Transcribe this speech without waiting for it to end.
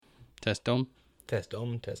Test Dom. Test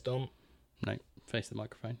Dom. Test Dom. No, face the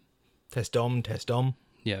microphone. Test Dom. Test Dom.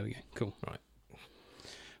 Yeah, there we go. Cool. Right.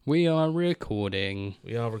 We are recording.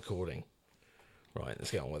 We are recording. Right,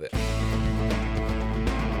 let's get on with it.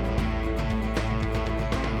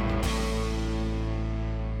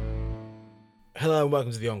 Hello and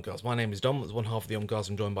welcome to the Omcast. My name is Dom. As one half of the Omcast,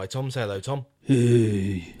 I'm joined by Tom. Say hello, Tom.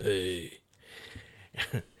 Hey.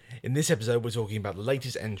 In this episode, we're talking about the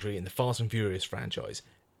latest entry in the Fast and Furious franchise,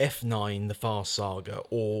 F9, the Fast Saga,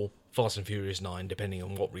 or Fast and Furious 9, depending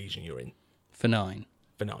on what region you're in. For 9.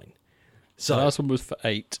 For 9. So the last one was for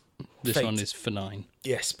 8. This Fate. one is for 9.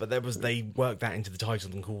 Yes, but they worked that into the title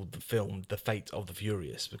and called the film The Fate of the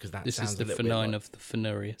Furious, because that This sounds is the a little for bit 9 like... of the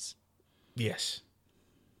Furious. Yes.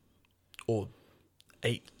 Or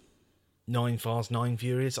 8, 9 Fast, 9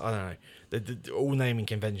 Furious. I don't know. The all naming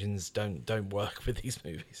conventions don't work with these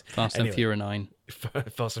movies. Fast and Furious 9.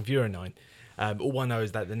 Fast and Furious 9. All I know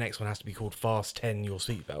is that the next one has to be called Fast 10 Your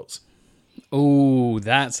Seatbelts. Oh,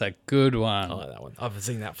 that's a good one. I like that one. I've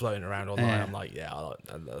seen that floating around online. Yeah. I'm like, yeah, I like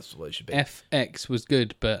that. That's what it should be. FX was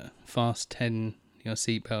good, but Fast 10 Your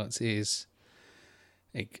Seatbelts is...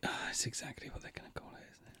 It's exactly what they're going to call it,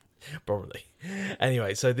 isn't it? Probably.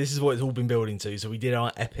 Anyway, so this is what it's all been building to. So we did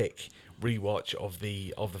our epic rewatch of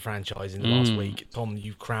the franchise in the last week. Tom,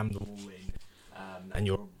 you crammed them all in, and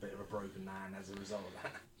you're a bit of a broken man as a result of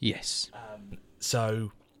that. Yes.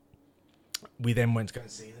 So we then went to go and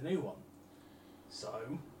see the new one.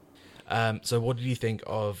 So what did you think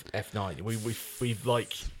of F9?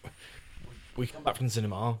 We've come back from the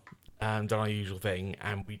cinema, done our usual thing,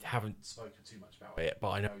 and we haven't spoken too much about it. But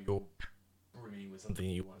I know you're brimming with something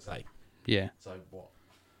you want to say. Yeah. So what?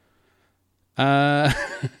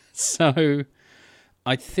 So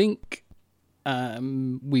I think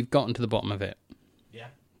we've gotten to the bottom of it. Yeah.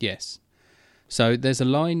 Yes. So there's a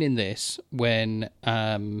line in this when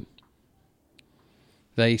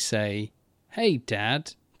they say, "Hey,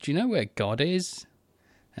 Dad, do you know where God is?"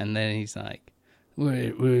 And then he's like,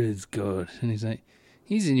 where is God? And he's like,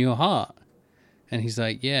 "He's in your heart." And he's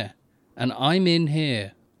like, "Yeah. And I'm in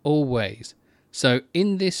here always." So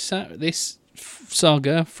in this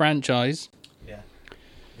saga franchise, Yeah.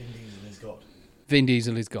 Vin Diesel is God. Vin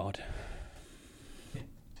Diesel is God.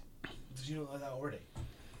 Did you not know that already?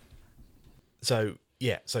 So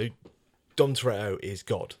yeah, so Dom Toretto is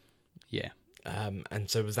God. Yeah. And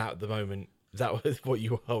so was that at the moment? That was what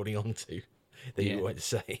you were holding on to, that you wanted to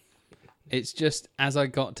say. It's just as I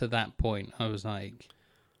got to that point, I was like,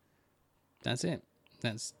 "That's it.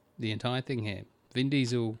 That's the entire thing here." Vin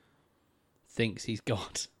Diesel thinks he's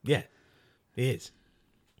God. Yeah, he is.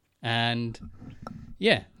 And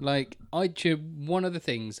yeah, like one of the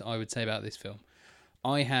things I would say about this film,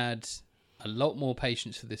 I had a lot more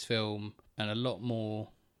patience for this film and a lot more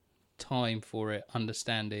time for it,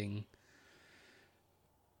 understanding.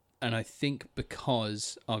 And I think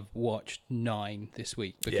because I've watched 9 this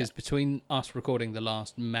week, because between us recording the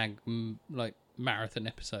last marathon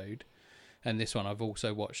episode and this one, I've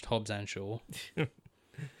also watched Hobbs and Shaw,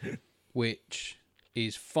 which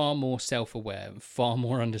is far more self-aware, far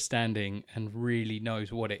more understanding, and really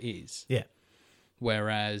knows what it is. Yeah.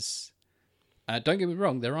 Whereas, don't get me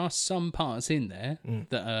wrong, there are some parts in there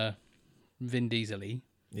that are Vin Diesel-y.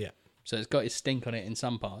 Yeah. So it's got his stink on it in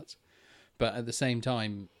some parts. But at the same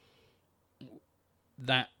time,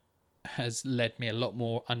 that has led me a lot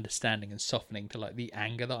more understanding and softening to like the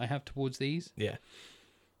anger that I have towards these. Yeah.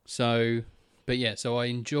 So, but yeah, so I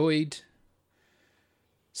enjoyed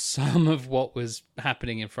some of what was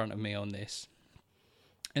happening in front of me on this.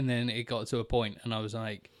 And then it got to a point and I was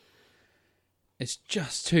like, it's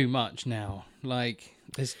just too much now. Like,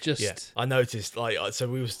 it's just... Yeah, I noticed, like, so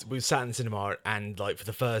we were sat in the cinema and, like, for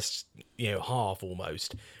the first, half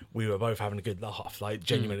almost, we were both having a good laugh, like,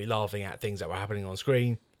 genuinely laughing at things that were happening on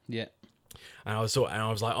screen. Yeah. And I was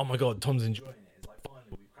like, oh my God, Tom's enjoying it. It's like, finally,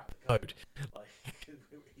 we've cracked the code. Like,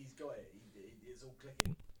 he's got it. It's all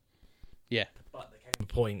clicking. Yeah. But there came a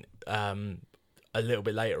point, a little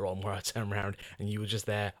bit later on where I turned around and you were just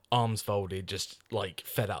there, arms folded, just like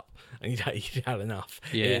fed up, and you'd had enough.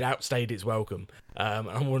 Yeah. It had outstayed its welcome. And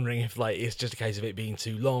I'm wondering if like it's just a case of it being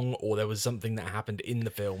too long, or there was something that happened in the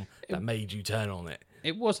film that made you turn on it.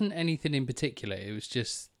 It wasn't anything in particular. It was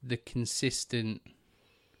just the consistent,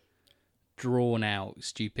 drawn out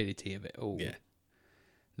stupidity of it all. Yeah.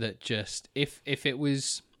 That just, if it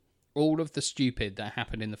was all of the stupid that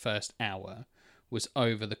happened in the first hour was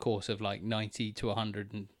over the course of like 90 to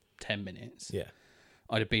 110 minutes, Yeah.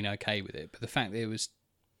 I'd have been okay with it. But the fact that it was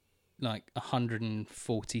like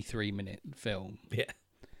 143-minute film, Yeah.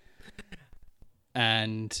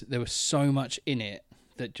 and there was so much in it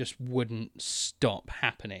that just wouldn't stop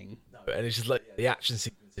happening. No, and it's just like the action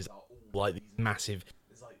sequences are all like these massive.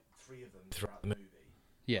 There's like 3 of them throughout the movie.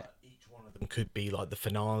 Yeah. Each one of them could be like the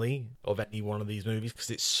finale of any one of these movies because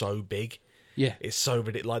it's so big. Yeah. It's so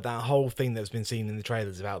ridiculous. Like that whole thing that's been seen in the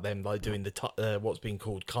trailers about them like doing the what's being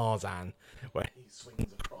called Tarzan, where he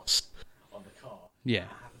swings across on the car. Yeah. That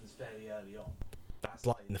happens fairly early on. That's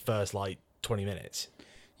like in the first like 20 minutes.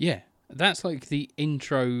 Yeah. That's like the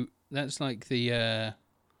intro. That's like the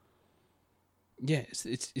yeah,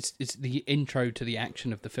 it's the intro to the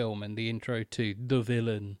action of the film and the intro to the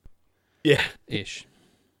villain. Yeah. Ish.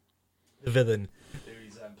 The villain, who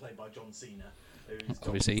is played by John Cena, who's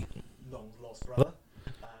Obviously long lost brother.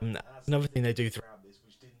 That's another thing they do throughout this,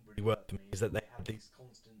 which didn't really work for me, is that they had these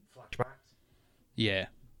constant flashbacks. Yeah.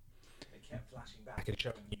 They kept flashing back and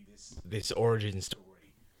showing you this origin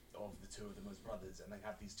story of the 2 of them as brothers, and they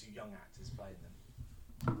had these 2 young actors playing them.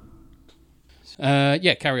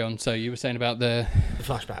 Yeah, carry on. So you were saying about the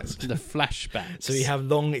flashbacks. The flashbacks. So you have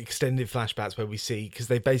long extended flashbacks where we see, because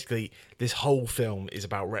they basically, this whole film is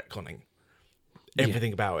about retconning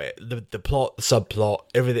everything about it. The plot, the subplot,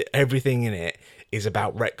 everything in it is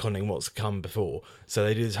about retconning what's come before. So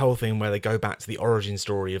they do this whole thing where they go back to the origin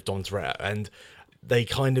story of Dom Toretto, and they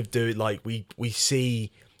kind of do it like we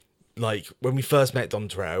see, like when we first met Dom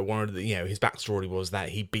Toretto, one of the, his backstory was that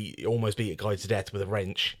he almost beat a guy to death with a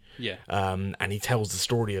wrench. Yeah. And he tells the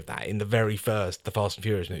story of that in the very first The Fast and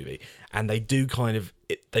Furious movie, and they do kind of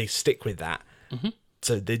they stick with that. Mm-hmm.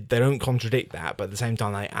 So they don't contradict that, but at the same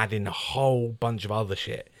time they add in a whole bunch of other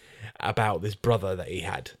shit about this brother that he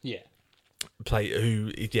had. Yeah.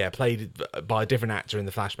 Played by a different actor in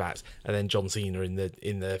the flashbacks, and then John Cena in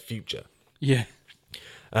the future. Yeah.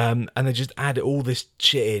 And they just add all this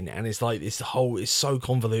shit in, and it's like it's so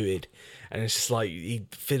convoluted, and it's just like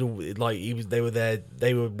they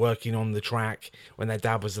were working on the track when their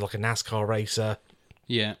dad was like a NASCAR racer.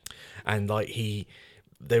 Yeah. And like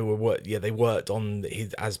they worked on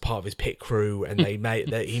his as part of his pit crew, and he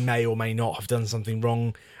may or may not have done something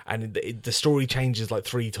wrong, and the story changes like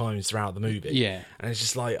 3 times throughout the movie. Yeah, and it's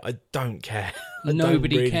just like I don't care.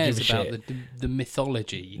 Nobody really cares about the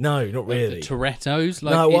mythology. No, not really. The Torettos.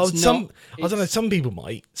 Like, no, well, I don't know. Some people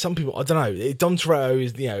might. Some people, I don't know. Dom Toretto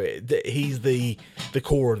is, he's the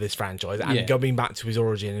core of this franchise, and going back to his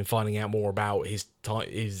origin and finding out more about his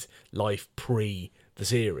life pre the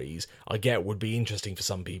series, I get would be interesting for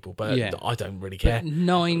some people, but I don't really care. But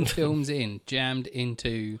 9 films in, jammed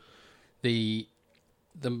into the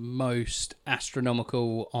most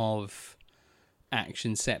astronomical of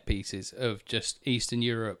action set pieces of just Eastern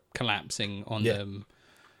Europe collapsing on them,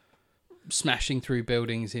 smashing through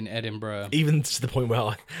buildings in Edinburgh. Even to the point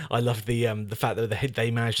where I love the fact that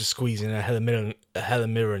they managed to squeeze in a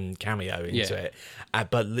Helen Mirren cameo into it,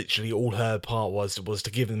 but literally all her part was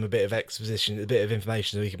to give them a bit of exposition, a bit of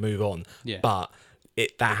information so we could move on. Yeah. But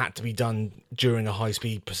that had to be done during a high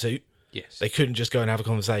speed pursuit. Yes. They couldn't just go and have a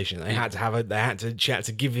conversation. She had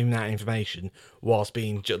to give him that information whilst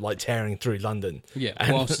being like tearing through London. Yeah.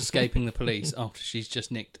 Whilst escaping the police after she's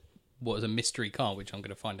just nicked what is a mystery car, which I'm going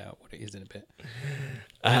to find out what it is in a bit.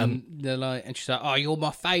 They're like, and she's like, "Oh, you're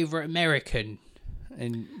my favourite American,"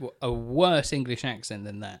 and a worse English accent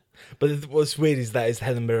than that. But what's weird is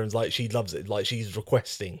Helen Mirren's like, she loves it, like she's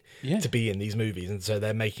requesting to be in these movies, and so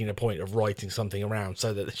they're making a point of writing something around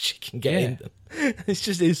so that she can get in them.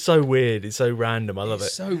 It's so weird. It's so random. I love it.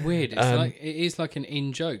 It's so weird. It's it is like an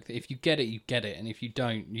in joke that if you get it, you get it, and if you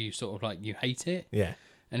don't, you sort of like you hate it. Yeah.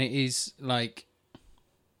 And it is like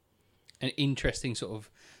an interesting sort of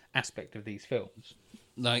aspect of these films.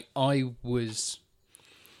 Like I was,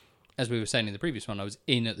 as we were saying in the previous one, I was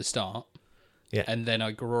in at the start. Yeah. And then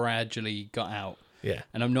I gradually got out. Yeah.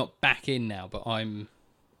 And I'm not back in now, but I'm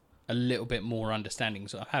a little bit more understanding.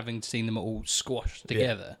 So having seen them all squashed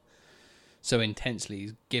together so intensely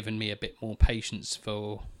has given me a bit more patience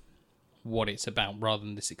for what it's about, rather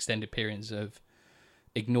than this extended periods of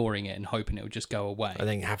ignoring it and hoping it will just go away. And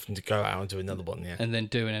then having to go out and do another one, And then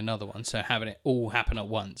doing another one. So having it all happen at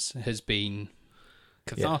once has been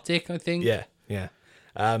cathartic, I think. Yeah, yeah.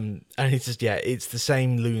 And it's just, it's the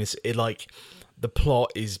same lunacy. The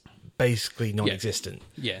plot is basically non-existent.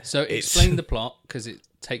 Yeah, so explain the plot, because it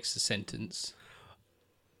takes a sentence.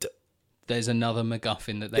 There's another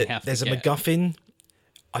MacGuffin that they have to get. There's a MacGuffin.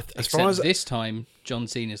 This time, John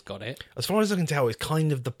Cena's got it. As far as I can tell, it's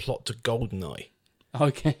kind of the plot to GoldenEye.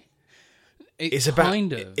 Okay. It's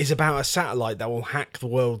about a satellite that will hack the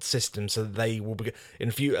world system so that they will be in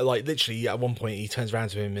a few, like literally at one point he turns around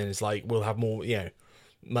to him and is like, we'll have more,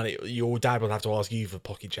 money. Your dad would have to ask you for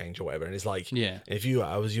pocket change or whatever, and it's like, Yeah. if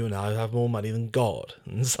I was you and I'd have more money than God.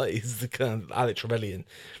 And it's like it's the kind of Alex Rebellion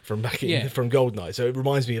from back in, from Goldeneye. So it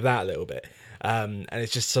reminds me of that a little bit. And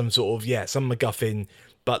it's just some sort of some MacGuffin.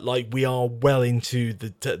 But like we are well into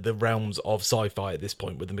the realms of sci-fi at this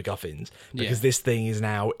point with the MacGuffins, because this thing is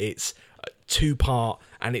now it's 2-part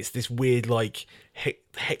and it's this weird like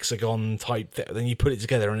hexagon type thing. Then you put it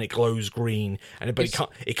together and it glows green,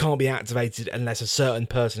 but it can't be activated unless a certain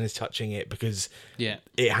person is touching it because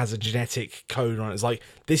it has a genetic code on it. It's like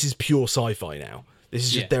this is pure sci-fi now. This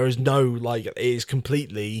is just there is no like it is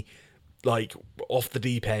completely like off the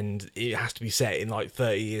deep end. It has to be set in like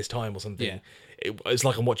 30 years time or something. Yeah. It's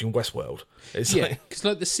like I'm watching Westworld. It's because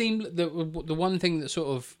like the one thing that sort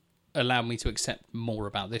of allowed me to accept more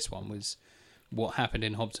about this one was what happened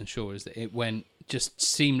in Hobbs and Shaw is that it went just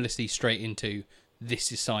seamlessly straight into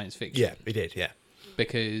this is science fiction. Yeah, it did. Yeah,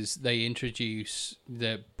 because they introduce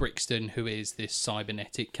the Brixton, who is this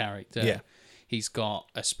cybernetic character. Yeah, he's got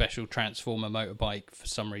a special transformer motorbike for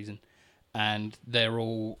some reason, and they're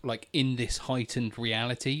all like in this heightened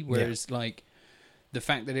reality, whereas like. The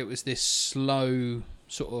fact that it was this slow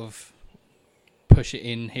sort of push it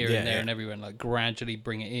in here and there and everywhere and like gradually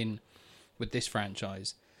bring it in with this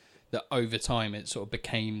franchise, that over time it sort of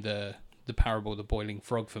became the parable of the boiling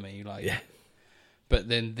frog for me. Like, but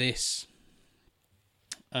then this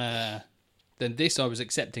I was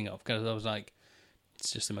accepting of because I was like,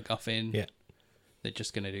 it's just a MacGuffin. Yeah. They're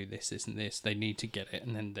just going to do this, this, and this. They need to get it,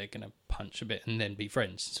 and then they're going to punch a bit and then be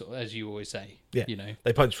friends, sort of, as you always say. Yeah. You know,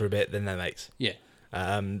 they punch for a bit, then they're mates. Yeah.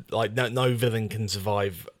 Like no villain can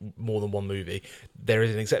survive more than one movie. There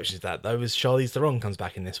is an exception to that, though, as Charlize Theron comes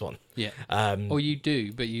back in this one. Yeah. Or you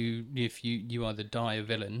do, but if you either die a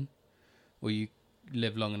villain, or you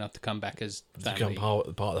live long enough to come back as family. Become part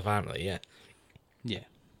of the family. Yeah. Yeah.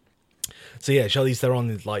 So yeah, Charlize Theron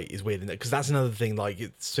is weird in that, because that's another thing. Like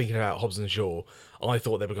thinking about Hobbs and Shaw, I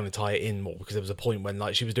thought they were going to tie it in more because there was a point when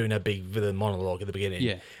like she was doing her big villain monologue at the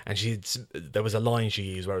beginning, and there was a line she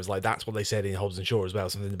used where it was like that's what they said in Hobbs and Shaw as well,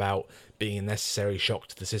 something about being a necessary shock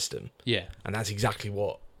to the system. Yeah, and that's exactly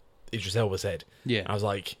what Idris Elba said. Yeah, and I was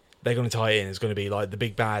like, they're going to tie it in. It's going to be like the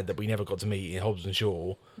big bad that we never got to meet in Hobbs and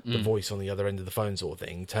Shaw. The voice on the other end of the phone sort of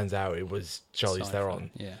thing. Turns out it was Charlize Theron.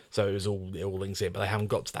 Yeah. So it all links in, but they haven't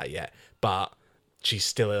got to that yet. But she's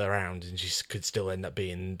still around, and she could still end up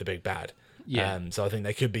being the big bad. Yeah. So I think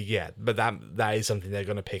they could be. But that is something they're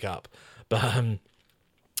going to pick up. But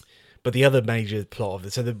the other major plot of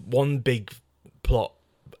it. So the one big plot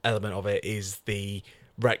element of it is the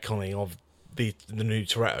retconning of the new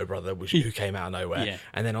Toretto brother, who came out of nowhere. Yeah.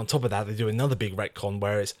 And then on top of that, they do another big retcon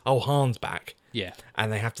where it's Han's back. Yeah.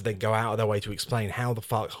 And they have to then go out of their way to explain how the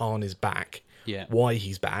fuck Han is back. Yeah. Why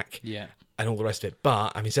he's back. Yeah. And all the rest of it.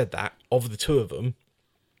 But having said that, of the two of them,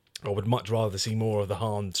 I would much rather see more of the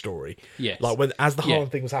Han story. Yes. Like as the Han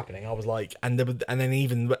thing was happening, I was like, and then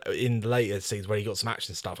even in the later scenes where he got some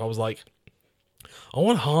action stuff, I was like, I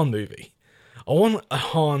want a Han movie. I want a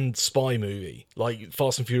Han spy movie, like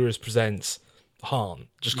Fast and Furious presents Han.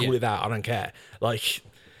 Just call it that. I don't care. Like,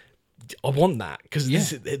 I want that because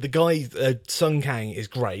the guy Sung Kang is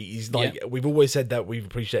great. He's like we've always said that we've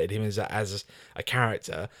appreciated him as a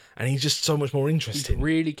character, and he's just so much more interesting. He's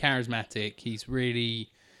really charismatic. He's really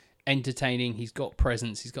entertaining. He's got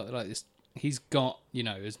presence. He's got like this. He's got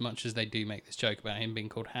as much as they do make this joke about him being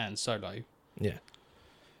called Han Solo. Yeah.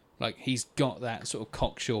 Like, he's got that sort of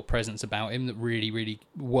cocksure presence about him that really, really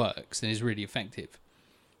works and is really effective.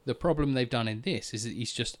 The problem they've done in this is that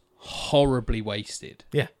he's just horribly wasted.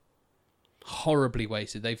 Yeah. Horribly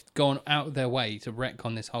wasted. They've gone out of their way to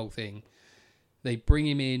retcon this whole thing. They bring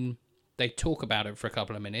him in, they talk about it for a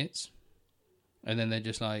couple of minutes, and then they're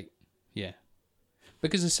just like, yeah.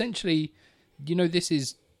 Because essentially, this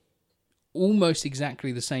is almost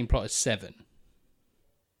exactly the same plot as Seven.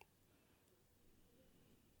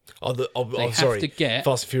 Sorry.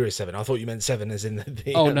 Fast and Furious 7. I thought you meant 7 as in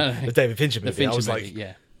the David Fincher movie. The Fincher I was movie, like,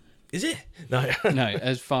 yeah. Is it? No. No,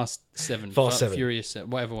 as Fast 7. Fast 7. Furious,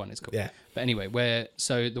 whatever one it's called. Yeah. But anyway,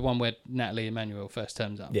 so the one where Natalie Emmanuel first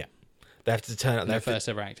turns up. Yeah. They have to turn up. Their first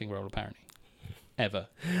ever acting role, apparently. Ever.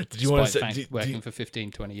 Did you want to say, working for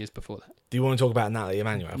 15, 20 years before that. Do you want to talk about Natalie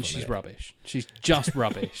Emmanuel? She's rubbish. She's just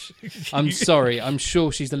rubbish. I'm sorry. I'm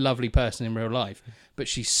sure she's a lovely person in real life, but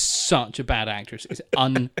she's such a bad actress. It's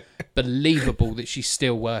unbelievable that she's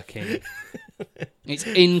still working. It's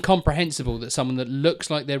incomprehensible that someone that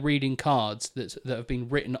looks like they're reading cards that have been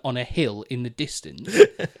written on a hill in the distance,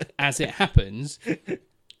 as it happens,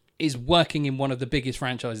 is working in one of the biggest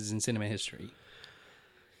franchises in cinema history.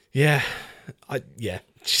 Yeah,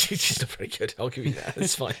 she's not very good. I'll give you that.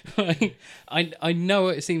 It's fine. I know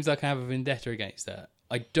it seems like I have a vendetta against her.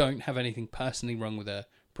 I don't have anything personally wrong with her.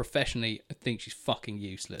 Professionally, I think she's fucking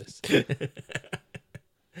useless.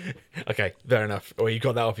 Okay, fair enough. Well, you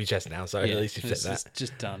got that off your chest now, so at least you've said that. It's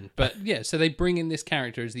just done. But yeah, so they bring in this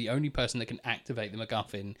character as the only person that can activate the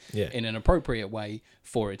MacGuffin in an appropriate way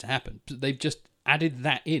for it to happen. They've just added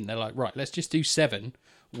that in. They're like, right, let's just do 7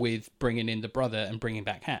 with bringing in the brother and bringing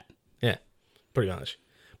back Hat. Yeah, pretty much.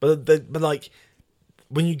 But like,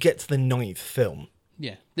 when you get to the 9th film...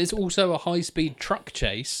 Yeah, there's also a high-speed truck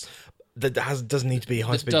chase... That doesn't need to be a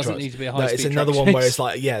high-speed truck. Doesn't need to be a high-speed It's another truck one where chase. it's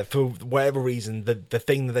like, yeah, for whatever reason, the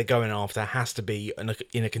thing that they're going after has to be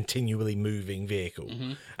in a continually moving vehicle,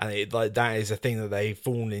 and that is a thing that they've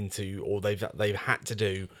fallen into, or they've had to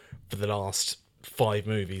do for the last 5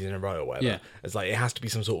 movies in a row or whatever. Yeah. It's like it has to be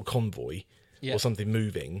some sort of convoy or something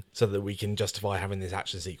moving so that we can justify having this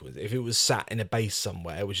action sequence. If it was sat in a base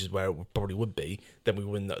somewhere, which is where it probably would be, then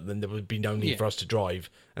there would be no need for us to drive,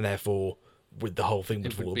 and therefore. With the whole thing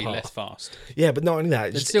would fall be apart. less fast. Yeah, but not only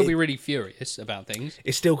that, They'd still be really furious about things.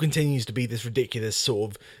 It still continues to be this ridiculous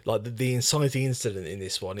sort of like the inciting incident in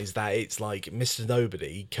this one is that it's like Mr.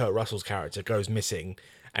 Nobody, Kurt Russell's character, goes missing,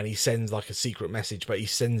 and he sends like a secret message, but he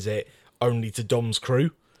sends it only to Dom's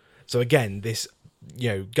crew. So again, this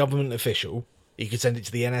government official. He could send it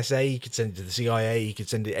to the NSA, he could send it to the CIA, he could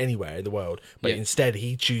send it anywhere in the world, but instead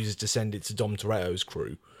he chooses to send it to Dom Toretto's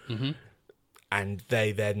crew. Mm-hmm. And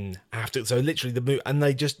they then have to, so literally and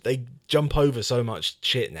they jump over so much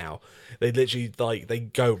shit now. They literally they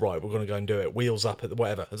go, right, we're going to go and do it. Wheels up at the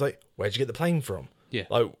whatever. I was like, where'd you get the plane from? Yeah.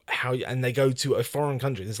 Like how, and they go to a foreign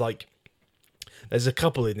country. There's a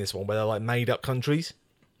couple in this one where they're like made up countries.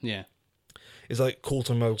 Yeah. It's like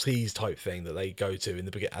Corto Maltese type thing that they go to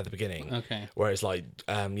at the beginning. Okay. Where it's like,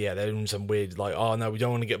 they're in some weird like, oh no, we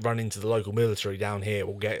don't want to get run into the local military down here.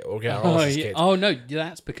 We'll get our asses kicked. Oh no,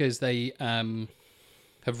 that's because they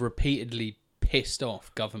have repeatedly pissed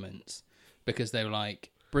off governments because they were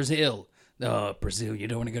like, Brazil. Oh, Brazil, you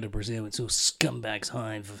don't want to go to Brazil. It's all scumbags,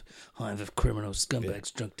 hive of criminals,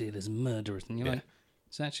 scumbags, drug dealers, murderers. And you're like,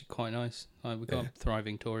 it's actually quite nice. Like, we've got a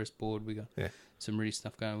thriving tourist board. We got some really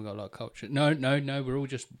stuff going. We've got a lot of culture. No, we're all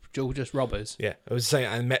just robbers. Yeah, I was saying,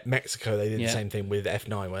 and Mexico, they did the same thing with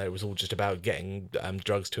F9, where it was all just about getting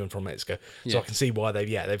drugs to and from Mexico. So I can see why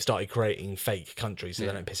they've started creating fake countries so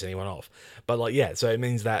they don't piss anyone off. But so it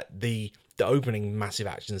means that the opening massive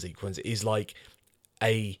action sequence is like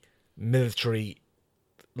a military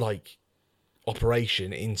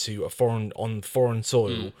operation into foreign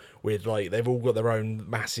soil with they've all got their own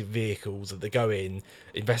massive vehicles that they go in,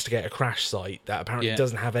 investigate a crash site that apparently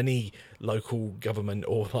doesn't have any local government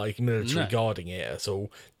or military guarding it at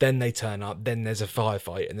all. Then they turn up, then there's a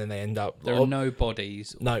firefight, and then they end up there are no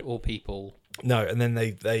bodies or people. No, and then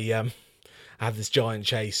they have this giant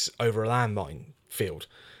chase over a landmine field.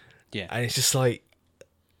 Yeah. And it's just like,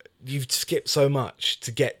 you've skipped so much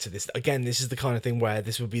to get to this. Again, this is the kind of thing where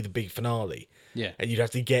this would be the big finale. Yeah. And you'd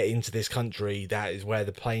have to get into this country that is where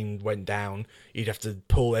the plane went down. You'd have to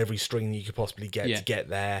pull every string you could possibly get to get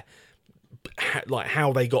there.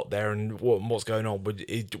 How they got there and what's going on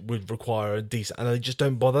would require a decent... And they just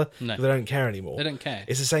don't bother. No. They don't care anymore. They don't care.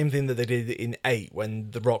 It's the same thing that they did in 8 when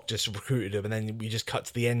The Rock just recruited them, and then we just cut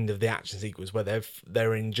to the end of the action sequence where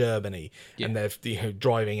they're in Germany and they're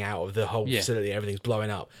driving out of the whole facility. Everything's blowing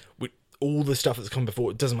up. With all the stuff that's come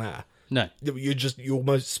before, it doesn't matter. No. You're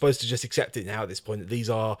almost supposed to just accept it now at this point that these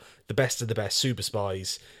are the best of the best super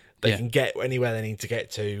spies. They can get anywhere they need to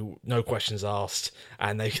get to, no questions asked,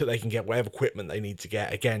 and they can get whatever equipment they need to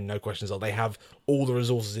get. Again, no questions asked. They have all the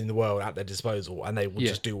resources in the world at their disposal, and they will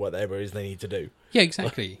just do whatever it is they need to do. Yeah,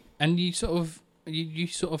 exactly. And you sort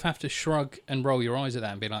of have to shrug and roll your eyes at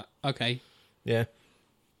that and be like, okay, yeah,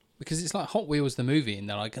 because it's like Hot Wheels the movie, and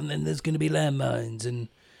they're like, and then there's going to be landmines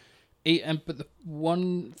but the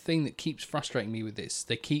one thing that keeps frustrating me with this,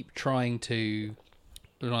 they keep trying to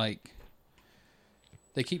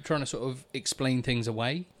sort of explain things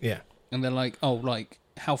away. Yeah. And they're like,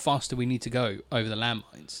 how fast do we need to go over the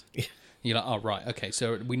landmines? Yeah. You're like, oh, right, okay,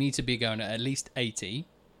 so we need to be going at least 80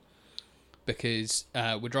 because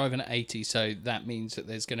we're driving at 80, so that means that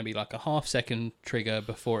there's going to be a half-second trigger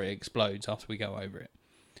before it explodes after we go over it.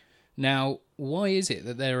 Now, why is it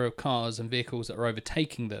that there are cars and vehicles that are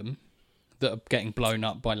overtaking them that are getting blown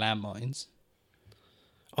up by landmines?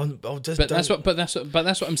 But that's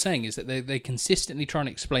what I'm saying is that they consistently try and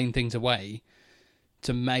explain things away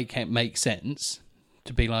to make it make sense.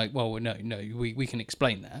 To be like, well, no, we can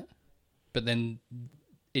explain that, but then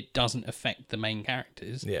it doesn't affect the main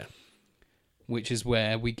characters. Yeah, which is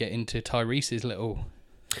where we get into Tyrese's little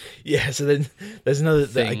Yeah, so then there's another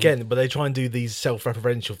Thing. again, but they try and do these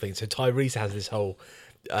self-referential things. So Tyrese has this whole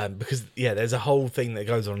because there's a whole thing that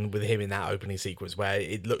goes on with him in that opening sequence where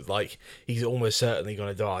it looked like he's almost certainly going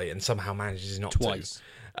to die and somehow manages not Twice.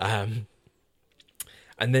 to.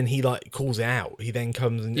 And then he like calls it out. He then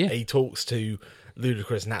comes and he talks to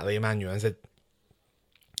Ludacris, Natalie Emmanuel, and said,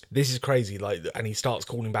 "This is crazy." Like, and he starts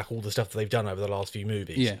calling back all the stuff that they've done over the last few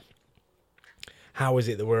movies. Yeah. How is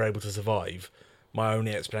it that we're able to survive? My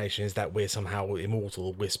only explanation is that we're somehow immortal,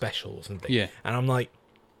 or we're special, or something. Yeah. And I'm like,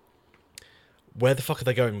 where the fuck are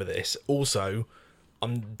they going with this? Also,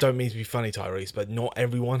 don't mean to be funny, Tyrese, but not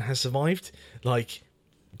everyone has survived. Like,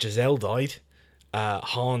 Giselle died.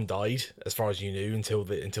 Han died, as far as you knew, until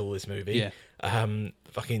this movie. Yeah.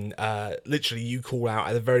 Literally, you call out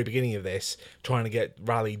at the very beginning of this, trying to get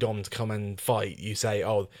Rally Dom to come and fight. You say,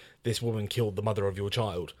 "Oh, this woman killed the mother of your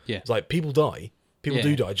child." Yeah. It's like, people die. People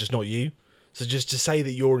do die, just not you. So just to say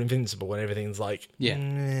that you're invincible and everything's like,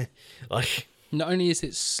 like, not only is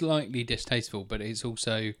it slightly distasteful, but it's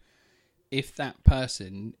also, if that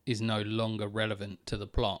person is no longer relevant to the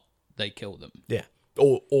plot, they kill them. yeah.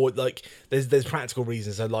 Or like, there's practical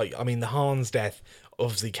reasons. So like, I mean, the Han's death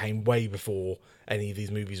obviously came way before any of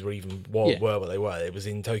these movies were even were what they were. It was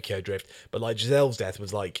in Tokyo Drift. But like, Giselle's death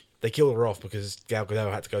was like, they killed her off because Gal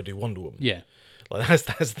Gadot had to go do Wonder Woman. Yeah. Like,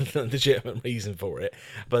 that's the legitimate reason for it.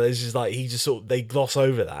 But it's just like, they gloss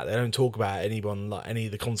over that. They don't talk about anyone, like, any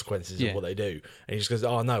of the consequences of what they do. And he just goes,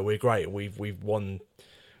 "Oh no, we're great. We've won.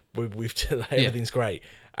 We've everything's great."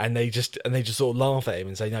 And they just sort of laugh at him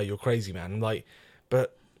and say, "No, you're crazy, man." I'm like,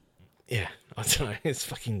 but yeah, I don't know. It's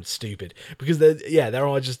fucking stupid because there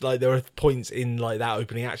are points in like that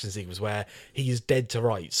opening action sequence where he is dead to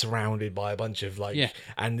rights, surrounded by a bunch of like,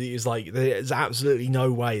 and it's like there's absolutely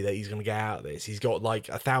no way that he's going to get out of this. He's got like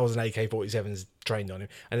 1,000 AK-47s trained on him,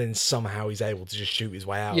 and then somehow he's able to just shoot his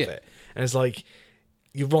way out of it. And it's like,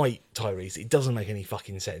 you're right, Tyrese. It doesn't make any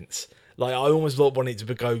fucking sense. Like, I almost wanted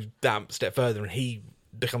to go that step further, and he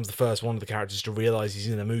becomes the first one of the characters to realize he's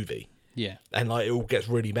in a movie. Yeah, and like, it all gets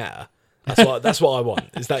really meta. That's what I want.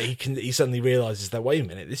 Is that he suddenly realizes that, wait a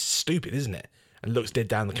minute, this is stupid, isn't it? And looks dead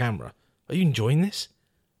down the camera. Are you enjoying this?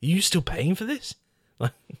 Are you still paying for this?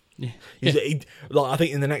 Like, I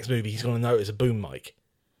think in the next movie he's going to notice a boom mic,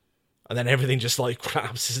 and then everything just like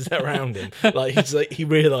collapses around him. Like, he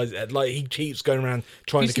realizes it. Like, he keeps going around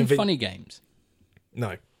trying to convince. Funny Games?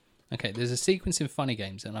 No. Okay, there's a sequence in Funny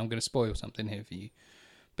Games, and I'm going to spoil something here for you.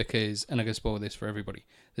 And I'm going to spoil this for everybody.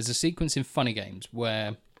 There's a sequence in Funny Games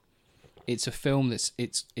where it's a film that's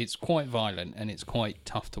it's quite violent and it's quite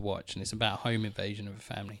tough to watch, and it's about a home invasion of a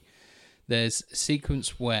family. There's a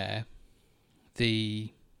sequence where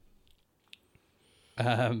the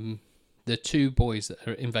two boys that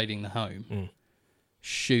are invading the home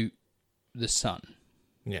shoot the son,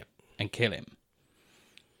 and kill him,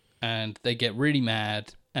 and they get really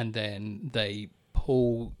mad, and then they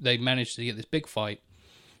manage to get this big fight.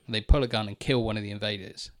 They pull a gun and kill one of the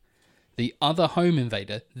invaders. The other home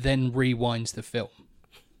invader then rewinds the film.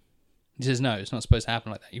 He says, no, it's not supposed to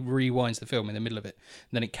happen like that. He rewinds the film in the middle of it.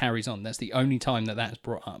 And then it carries on. That's the only time that's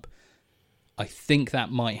brought up. I think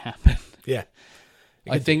that might happen. Yeah.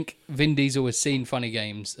 I think Vin Diesel has seen Funny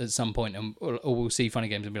Games at some point, or will see Funny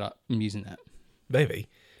Games and be like, I'm using that. Maybe.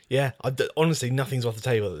 Yeah. Honestly, nothing's off the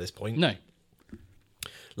table at this point. No.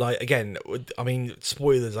 Like, again, I mean,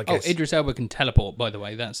 spoilers, I guess. Oh, Idris Elba can teleport, by the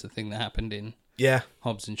way. That's the thing that happened in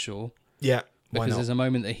Hobbs and Shaw. Yeah. Because there's a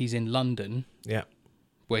moment that he's in London. Yeah.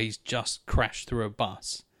 Where he's just crashed through a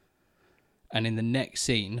bus. And in the next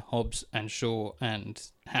scene, Hobbs and Shaw and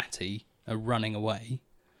Hattie are running away.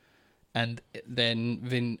 And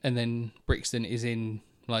then Brixton is in,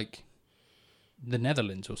 like, the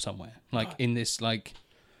Netherlands or somewhere. Like, in this, like...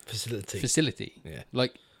 Facility. Yeah.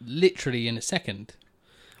 Like, literally in a second.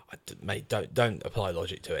 Mate, don't apply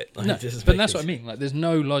logic to it. Like, no, but that's what I mean. Like, there's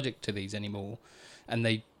no logic to these anymore, and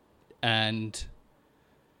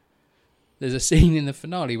there's a scene in the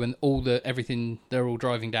finale when they're all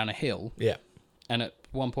driving down a hill. Yeah. And at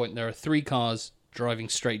one point there are 3 cars driving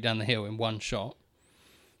straight down the hill in one shot,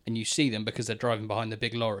 and you see them because they're driving behind the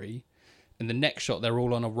big lorry, and the next shot they're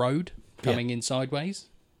all on a road coming in sideways.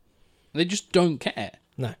 They just don't care.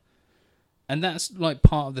 No. And that's like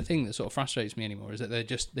part of the thing that sort of frustrates me anymore, is that they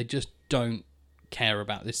just don't care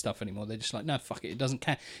about this stuff anymore. They're just like, no, fuck it, it doesn't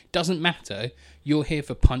care. It doesn't matter. You're here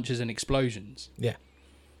for punches and explosions. Yeah.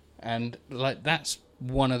 And like, that's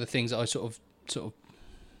one of the things that I sort of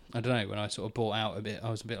I don't know, when I sort of bought out a bit, I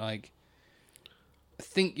was a bit like, I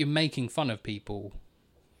think you're making fun of people.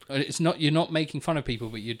 You're not making fun of people,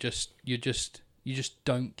 but you just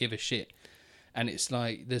don't give a shit. And it's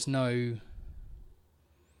like, there's no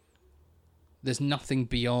there's nothing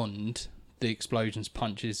beyond the explosions,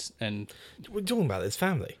 punches, and What are you talking about? There's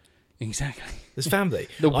family. exactly There's family.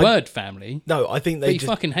 word family. No, I think But they he just...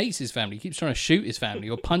 fucking hates his family. He keeps trying to shoot his family,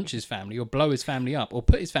 or punch his family, or blow his family up, or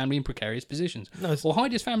put his family in precarious positions, No, or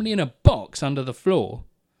hide his family in a box under the floor.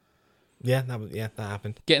 Yeah, that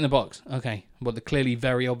happened. Get in the box. Okay. Well, the clearly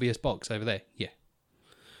very obvious box over there. Yeah.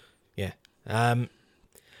 Yeah.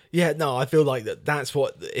 Yeah, no, I feel like that's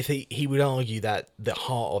what... If he would argue that the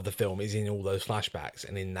heart of the film is in all those flashbacks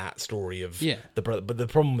and in that story of the brother. But the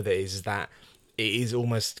problem with it is that it is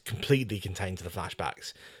almost completely contained to the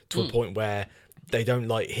flashbacks to a point where they don't,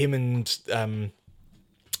 like, him and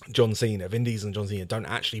John Cena, Vin Diesel and John Cena don't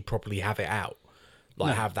actually properly have it out.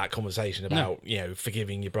 Like, have that conversation about,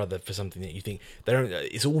 forgiving your brother for something that you think... They don't.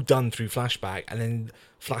 It's all done through flashback, and then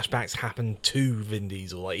flashbacks happen to Vin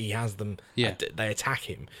Diesel. Like, he has them... Yeah. They attack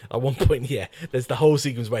him. At one point, there's the whole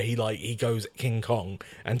sequence where he goes King Kong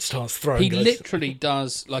and starts throwing... He literally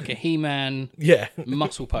does, like, a He-Man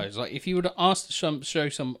muscle pose. Like, if you were to ask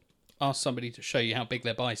somebody to show you how big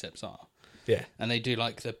their biceps are, and they do,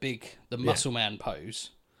 like, the muscle man pose...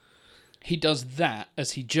 He does that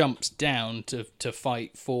as he jumps down to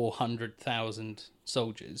fight 400,000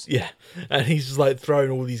 soldiers. Yeah, and he's just like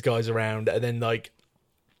throwing all these guys around, and then like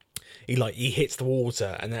he hits the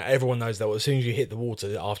water, and then everyone knows that as soon as you hit the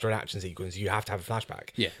water after an action sequence, you have to have a flashback.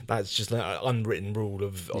 Yeah, that's just an unwritten rule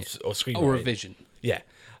of screenwriting. Or a vision. Yeah.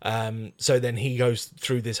 So then he goes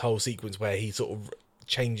through this whole sequence where he sort of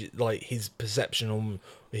changes, like his perception on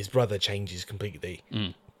his brother changes completely.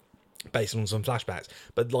 Based on some flashbacks.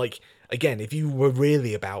 But like, again, if you were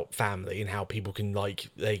really about family and how people can, like,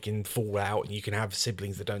 they can fall out and you can have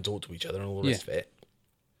siblings that don't talk to each other and all the rest of it,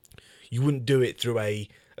 you wouldn't do it through a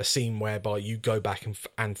scene whereby you go back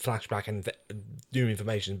and flashback and new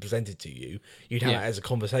information presented to you. You'd have it as a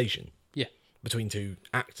conversation between two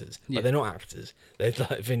actors, but they're not actors. They're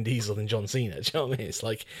like Vin Diesel and John Cena. Do you know what I mean? It's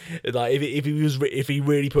like if he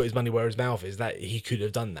really put his money where his mouth is, that he could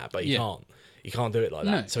have done that, but he can't. You can't do it like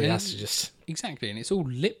that. So he has to just... Exactly, and it's all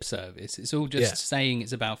lip service. It's all just saying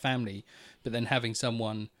it's about family, but then having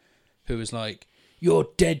someone who is like, you're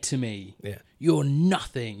dead to me. Yeah. You're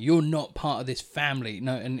nothing. You're not part of this family.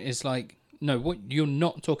 No, and it's like, no, what you're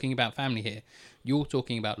not talking about family here. You're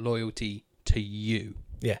talking about loyalty to you.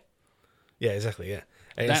 Yeah. Yeah, exactly, yeah.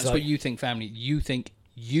 And that's like, what you think family... You think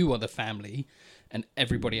you are the family, and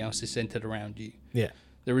everybody else is centered around you. Yeah.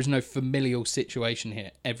 There is no familial situation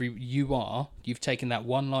here. You've taken that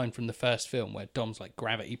one line from the first film where Dom's like,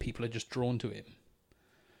 gravity, people are just drawn to him.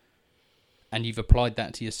 And you've applied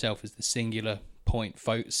that to yourself as the singular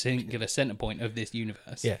center point of this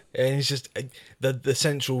universe. Yeah, and it's just the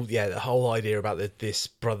central, the whole idea about this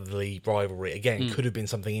brotherly rivalry, again, could have been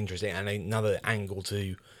something interesting and another angle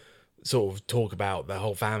to sort of talk about the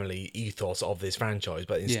whole family ethos of this franchise,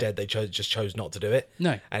 but instead they chose not to do it.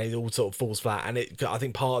 No, and it all sort of falls flat. And I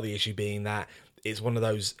think part of the issue being that it's one of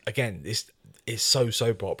those, again, this is so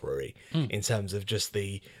soap opera-y in terms of just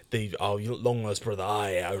the long lost brother.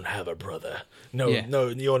 I don't have a brother. No,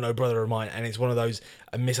 you're no brother of mine. And it's one of those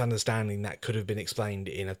a misunderstanding that could have been explained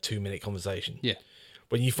in a 2-minute conversation. Yeah.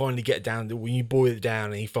 When you finally get down, when you boil it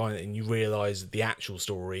down and you realise the actual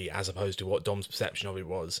story as opposed to what Dom's perception of it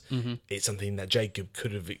was, it's something that Jacob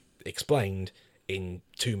could have explained in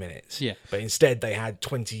 2 minutes. Yeah. But instead they had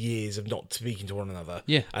 20 years of not speaking to one another.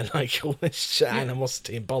 Yeah. And like all this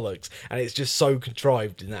animosity and bollocks. And it's just so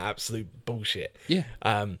contrived in that absolute bullshit. Yeah.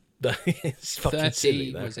 It's fucking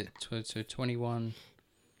silly though. Was it 21...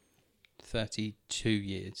 32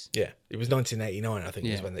 years. Yeah, it was 1989, I think,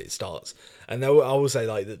 is when it starts. And I will say,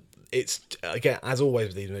 like, that it's, again, as always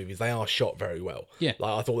with these movies, they are shot very well. Yeah.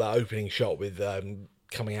 Like, I thought that opening shot with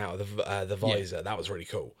coming out of the visor, that was really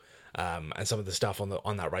cool. And some of the stuff on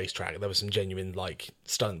that racetrack, there was some genuine, like,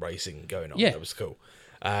 stunt racing going on. Yeah. That was cool.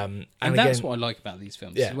 And that's what I like about these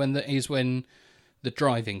films. Yeah. When the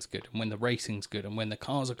driving's good, and when the racing's good, and when the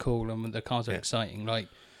cars are cool, and when the cars are exciting. Like,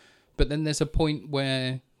 but then there's a point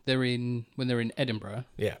where when they're in Edinburgh,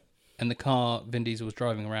 and the car Vin Diesel was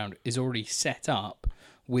driving around is already set up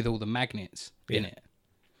with all the magnets in it,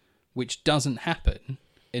 which doesn't happen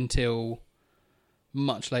until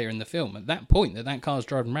much later in the film. At that point, that car's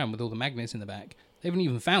driving around with all the magnets in the back, they haven't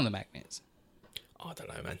even found the magnets. I don't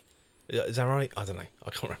know, man. Is that right? I don't know. I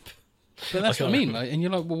can't remember. But that's what I mean. Like, and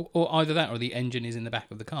you're like, well, or either that or the engine is in the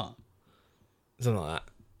back of the car. Something like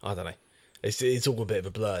that. I don't know. It's all a bit of a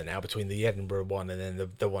blur now between the Edinburgh one and then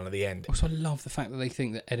the one at the end. Also, I love the fact that they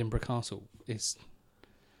think that Edinburgh Castle is...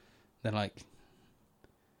 They're like...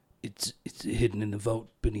 It's hidden in the vault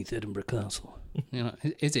beneath Edinburgh Castle. You know,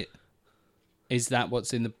 is it? Is that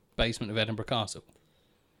what's in the basement of Edinburgh Castle?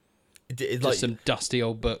 It's Just some dusty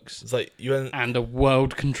old books. It's like you and a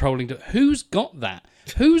world controlling. Who's got that?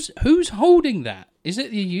 Who's holding that? Is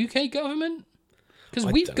it the UK government? Because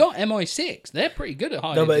we've got MI6. They're pretty good at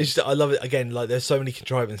hiding. No, but it's just, I love it. Again, like there's so many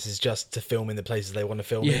contrivances just to film in the places they want to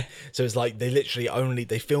film in. So it's like they literally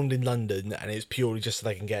they filmed in London, and it's purely just so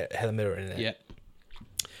they can get Helen Mirren in it. Yeah.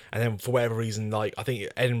 And then for whatever reason, like I think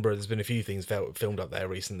Edinburgh, there's been a few things filmed up there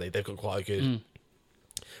recently. They've got quite a good.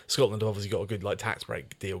 Scotland have obviously got a good like tax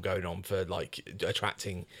break deal going on for like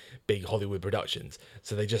attracting big Hollywood productions.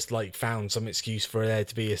 So they just like found some excuse for there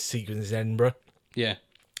to be a sequence in Edinburgh. Yeah.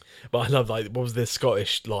 But I love like what was the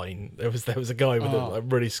Scottish line? There was a guy with a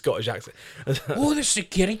really Scottish accent. Oh, the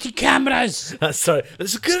security cameras! Sorry, the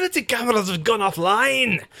security cameras have gone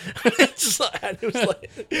offline. And it was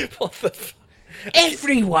like, what the?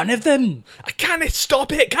 Every one of them. I can't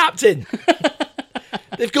stop it, Captain.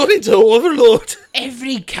 They've gone into overload.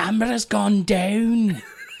 Every camera's gone down.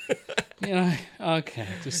 Okay,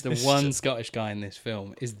 just the one Scottish guy in this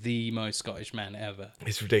film is the most Scottish man ever.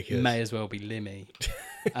 It's ridiculous. May as well be Limmy.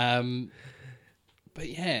 But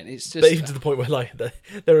yeah, it's just... But even to the point where like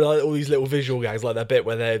there are like all these little visual gags, like that bit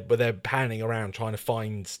where they're panning around trying to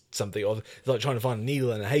find something, or it's like trying to find a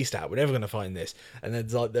needle in a haystack. We're never going to find this. And then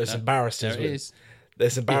there's some barristers.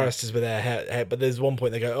 There's some barristers with their hair, but there's one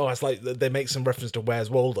point they go, oh, it's like they make some reference to Where's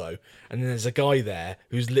Waldo, and then there's a guy there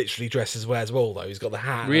who's literally dressed as Where's Waldo. He's got the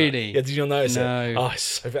hat. Really? Yeah, did you not notice it? No. Oh, it's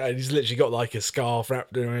so bad. He's literally got like a scarf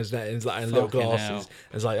wrapped around his neck and little glasses. Hell. And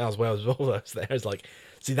it's like, oh, Where's Waldo's there. It's like,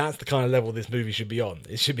 see, that's the kind of level this movie should be on.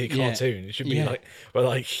 It should be a cartoon. It should be like, but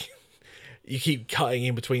like, you keep cutting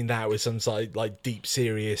in between that with some sort of like deep,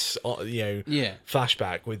 serious,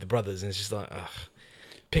 flashback with the brothers, and it's just like, ugh,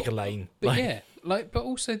 pick a lane. But but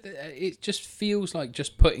also it just feels like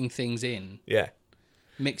just putting things in. Yeah.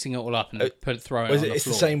 Mixing it all up and throwing it on the floor. It's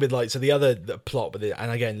the same with like, so the plot with it, and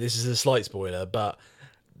again, this is a slight spoiler, but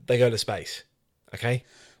they go to space. Okay.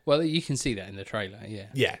 Well, you can see that in the trailer. Yeah.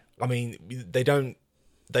 Yeah. I mean, they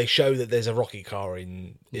show that there's a rocket car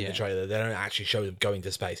in the trailer. They don't actually show them going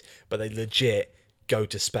to space, but they legit go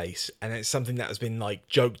to space, and it's something that has been like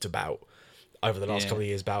joked about over the last couple of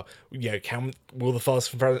years about, will the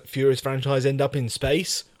Fast and Furious franchise end up in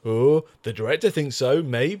space? Oh, the director thinks so,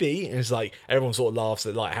 maybe. And it's like everyone sort of laughs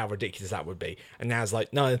at like how ridiculous that would be, and now it's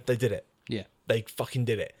like, no, they did it. Yeah, they fucking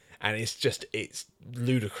did it, and it's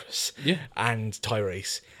ludicrous. Yeah, and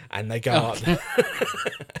Tyrese, and they go up.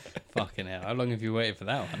 Fucking hell! How long have you waited for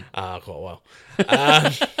that one? Quite a while.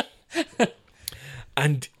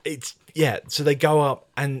 And it's so they go up,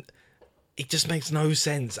 and it just makes no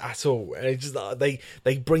sense at all. And it's just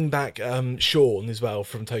they bring back Sean as well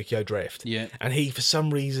from Tokyo Drift. Yeah, and he, for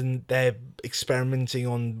some reason, they're experimenting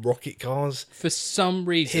on rocket cars. For some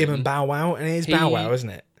reason, him and Bow Wow, and it is Bow Wow, isn't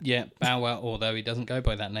it? Yeah, Bow Wow. Although he doesn't go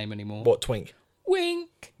by that name anymore. What, Twink?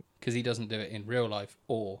 Wink, because he doesn't do it in real life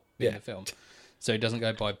or in the film. So he doesn't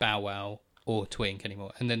go by Bow Wow or Twink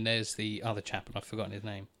anymore. And then there's the other chap, and I've forgotten his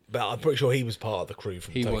name. But I'm pretty sure he was part of the crew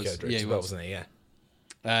from Tokyo Drift as well, wasn't he?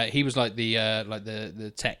 Yeah. He was like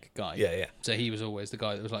the tech guy. Yeah. So he was always the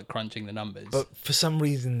guy that was like crunching the numbers. But for some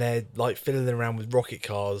reason, they're like fiddling around with rocket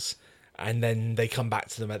cars, and then they come back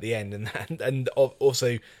to them at the end. And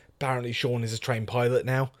also, apparently, Sean is a trained pilot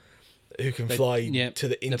now, who can fly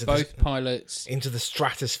pilots into the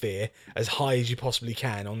stratosphere as high as you possibly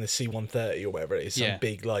can on the C-130 or whatever it is. Some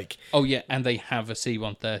big like. Oh yeah, and they have a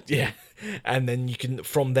C-130. Yeah, and then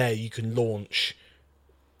from there you can launch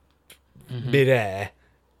mid-air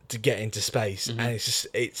to get into space, and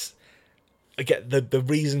it's again the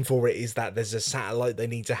reason for it is that there's a satellite they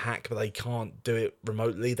need to hack, but they can't do it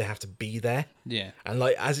remotely. They have to be there. Yeah, and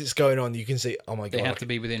like as it's going on, you can see. Oh my god, they have to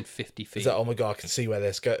be within 50 feet. It's like, oh my god, I can see where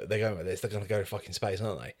they're going with this. They're going to go to fucking space,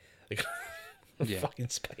 aren't they? Fucking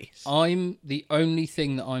space. The only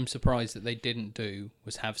thing that I'm surprised that they didn't do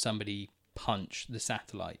was have somebody punch the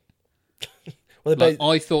satellite.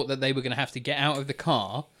 I thought that they were going to have to get out of the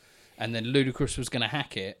car, and then Ludacris was going to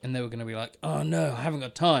hack it, and they were going to be like, oh no, I haven't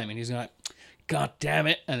got time. And he's like, God damn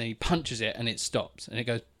it. And then he punches it, and it stops, and it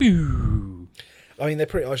goes, boo. I mean, they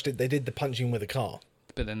pretty much did. They did the punching with a car.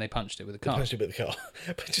 But then they punched it with a car.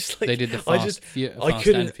 But just like they did the Fast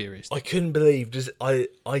and Furious. I couldn't believe.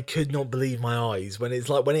 I could not believe my eyes when it's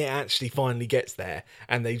like when it actually finally gets there,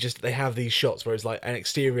 and they have these shots where it's like an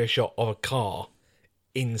exterior shot of a car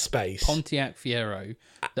in space, Pontiac Fiero,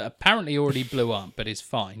 that apparently already blew up, but is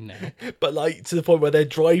fine now. But like to the point where they're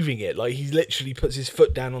driving it, like he literally puts his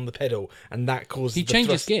foot down on the pedal, and that causes he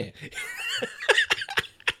changes gear.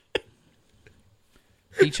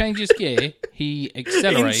 He changes gear. He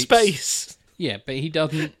accelerates in space. Yeah, but he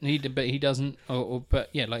doesn't.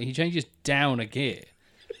 Like he changes down a gear.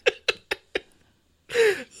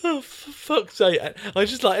 Oh, for fuck's sake! I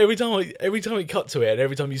just like every time it cut to it, and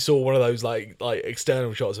every time you saw one of those like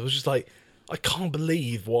external shots, I was just like, I can't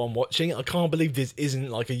believe what I'm watching. I can't believe this isn't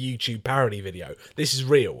like a YouTube parody video. This is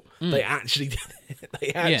real. They actually did it. They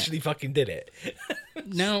actually fucking did it.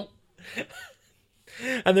 Now,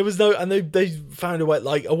 and there was no, and they found a way.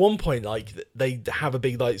 Like at one point, like they have a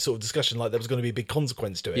big like sort of discussion, like there was going to be a big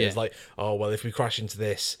consequence to it. Yeah. It's like, oh well, if we crash into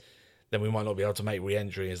this, then we might not be able to make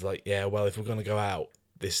re-entry. It's like, yeah, well, if we're going to go out,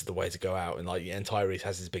 this is the way to go out. And like, and Tyrese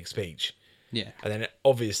has his big speech. yeah. And then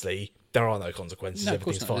obviously there are no consequences. No, of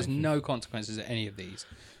course Everything's not. fine. There's no consequences at any of these.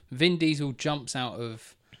 Vin Diesel jumps out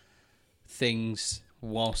of things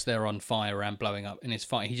whilst they're on fire and blowing up, and it's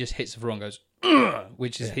fine. He just hits the floor and goes, "Ugh,"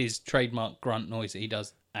 which is his trademark grunt noise that he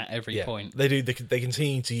does at every point. They do. They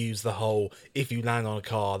continue to use the whole, if you land on a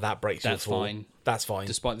car, that breaks your That's fall. fine. That's fine.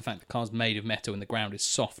 Despite the fact the car's made of metal and the ground is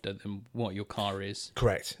softer than what your car is.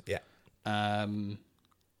 Correct. Yeah.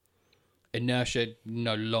 Inertia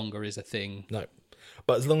no longer is a thing. No.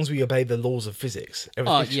 But as long as we obey the laws of physics.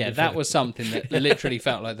 Oh, yeah, that was something that literally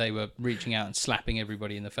felt like they were reaching out and slapping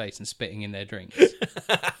everybody in the face and spitting in their drinks.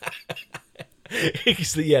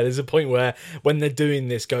 Yeah, there's a point where when they're doing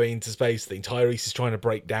this going into space thing, Tyrese is trying to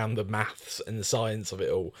break down the maths and the science of it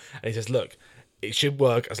all. And he says, look, it should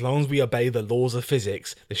work. As long as we obey the laws of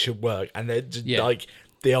physics, this should work. And they're just, like,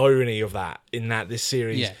 the irony of that, in that this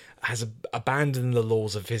series has abandoned the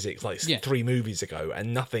laws of physics like 3 movies ago,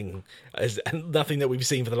 and nothing that we've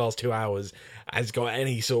seen for the last 2 hours has got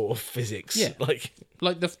any sort of physics. Yeah.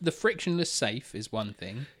 Like the frictionless safe is one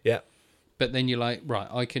thing. Yeah. But then you're like, right,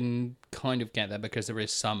 I can kind of get that because there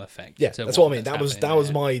is some effect. Yeah, that's what I mean. That was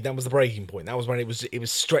the breaking point. That was when it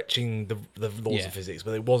was stretching the laws of physics,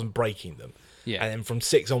 but it wasn't breaking them. Yeah. And then from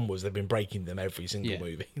 6 onwards, they've been breaking them every single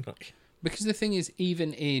movie. Because the thing is,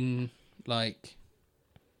 even in like,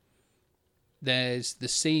 there's the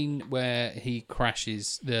scene where he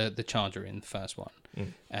crashes the Charger in the first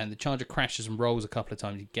one, and the Charger crashes and rolls a couple of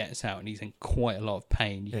times. He gets out and he's in quite a lot of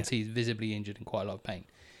pain. You can see he's visibly injured and quite a lot of pain.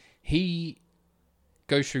 He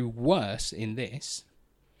goes through worse in this.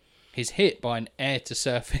 He's hit by an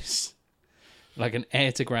air-to-surface, like an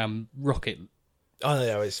air-to-ground rocket. Oh,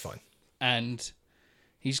 no, it's fine. And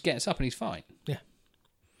he just gets up and he's fine. Yeah.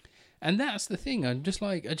 And that's the thing. I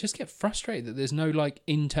just get frustrated that there's no like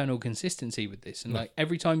internal consistency with this. And like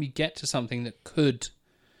every time you get to something that could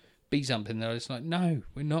be something, they're just like, no,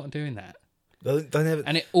 we're not doing that.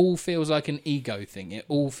 And it all feels like an ego thing. It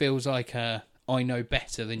all feels like a, I know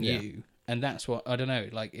better than you. And that's what, I don't know,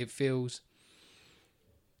 like it feels,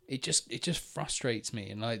 it just frustrates me.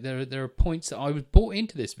 And like there are points that I was brought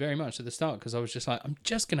into this very much at the start because I was just like, I'm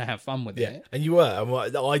just going to have fun with it. And you were.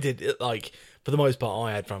 And I did, like, for the most part,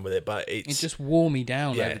 I had fun with it, but it just wore me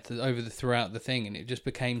down throughout the thing, and it just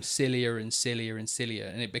became sillier and sillier and sillier,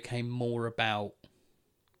 and it became more about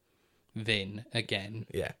Vin again.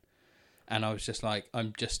 Yeah. And I was just like,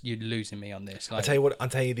 you're losing me on this. Like, I'll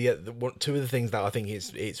tell you two of the things that I think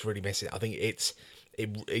it's really missing. I think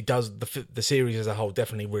it does, the series as a whole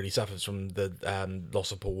definitely really suffers from the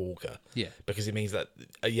loss of Paul Walker. Yeah. Because it means that,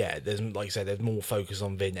 there's, like you said, there's more focus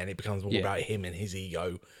on Vin, and it becomes more about him and his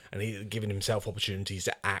ego, and he's giving himself opportunities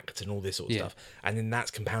to act and all this sort of stuff. And then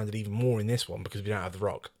that's compounded even more in this one because we don't have The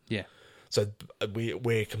Rock. Yeah. So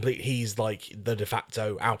we're complete. He's like the de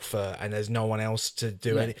facto alpha, and there's no one else to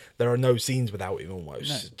do any. There are no scenes without him,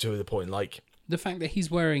 almost to the point. Like the fact that he's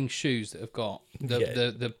wearing shoes that have got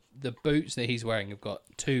the boots that he's wearing have got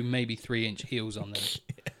 2, maybe 3-inch heels on them,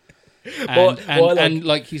 and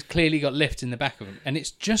like he's clearly got lift in the back of him, and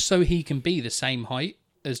it's just so he can be the same height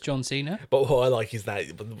as John Cena. But what I like is that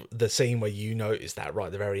the scene where you notice that right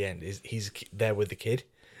at the very end is he's there with the kid.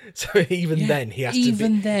 So even then he has to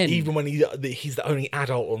be. Even when he's the only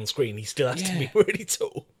adult on screen, he still has to be really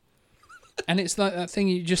tall. And it's like that thing,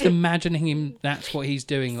 you just imagining him. That's what he's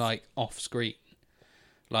doing, like off screen.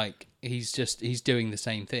 Like he's doing the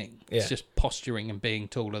same thing. It's just posturing and being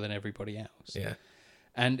taller than everybody else. Yeah.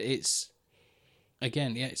 And it's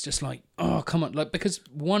again, it's just like, oh come on, like, because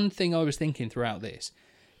one thing I was thinking throughout this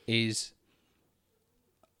is,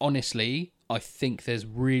 honestly, I think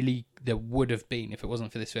there would have been, if it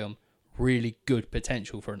wasn't for this film, really good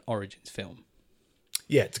potential for an Origins film.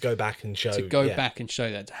 Yeah, to go back and show. Back and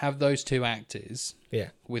show that. To have those 2 actors,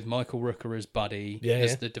 with Michael Rooker as Buddy,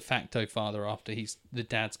 as the de facto father after the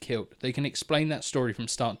dad's killed. They can explain that story from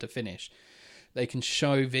start to finish. They can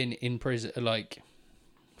show Vin in prison, like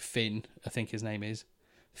Finn, I think his name is.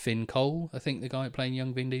 Finn Cole, I think the guy playing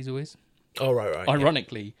young Vin Diesel is. Oh, right.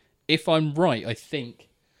 Ironically, if I'm right, I think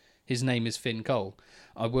his name is Finn Cole.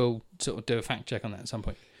 I will sort of do a fact check on that at some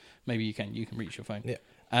point. Maybe you can reach your phone. Yeah.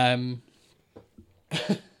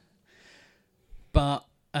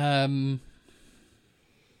 But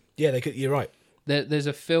Yeah, they could. You're right. there's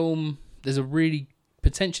a film. There's a really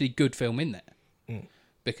potentially good film in there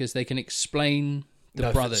because they can explain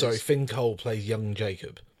the brothers. Sorry, Finn Cole plays young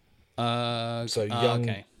Jacob. So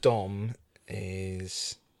young Dom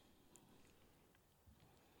is.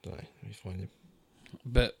 Sorry, let me find him.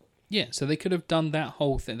 But yeah, so they could have done that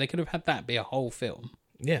whole thing. They could have had that be a whole film.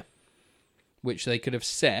 Yeah. Which they could have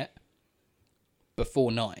set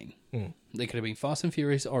before 9. They could have been Fast and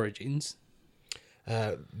Furious Origins.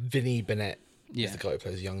 Vinny Bennett is the guy who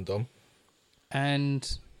plays young Dom.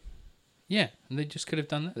 And yeah, they just could have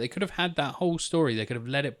done that. They could have had that whole story. They could have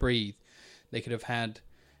let it breathe. They could have had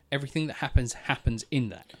everything that happens in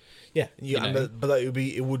that. Yeah, but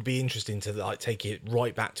it would be interesting to like take it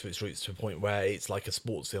right back to its roots to a point where it's like a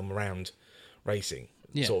sports film around racing.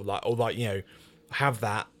 Yeah. Sort of like, or like, have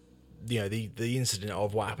that, the incident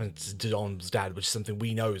of what happened to Dom's dad, which is something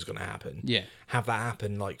we know is going to happen. Yeah. Have that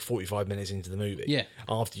happen like 45 minutes into the movie. Yeah.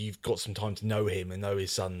 After you've got some time to know him and know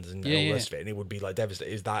his sons and all the rest of it, and it would be like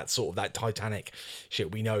devastating. Is that sort of that Titanic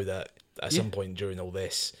shit? We know that at some point during all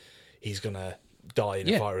this, he's gonna die in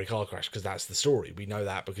a fiery car crash because that's the story. We know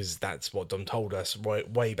that because that's what Dom told us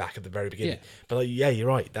way back at the very beginning. But you're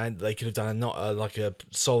right. They could have done a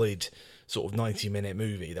solid sort of 90-minute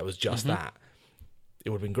movie that was just that. It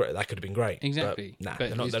would have been great. That could have been great. Exactly. But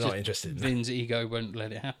but they're not interested in that. Vin's ego won't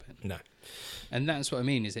let it happen. No. And that's what I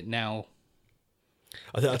mean. Is it now?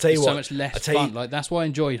 I'll tell you what. So much less fun. Like that's why I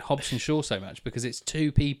enjoyed Hobbs and Shaw so much because it's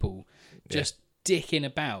two people just dicking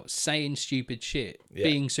about, saying stupid shit,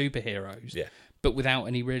 being superheroes. Yeah. But without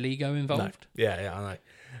any real ego involved. No. Yeah,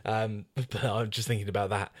 I know. But I'm just thinking about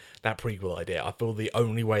that prequel idea. I feel the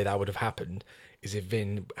only way that would have happened is if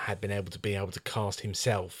Vin had been able to cast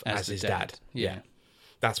himself as his dad. Yeah.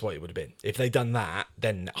 That's what it would have been. If they'd done that,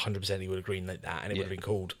 then 100% he would have greenlit that, and it would have been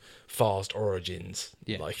called Fast Origins,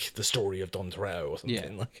 like the story of Dom Toretto or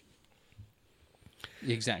something. Like.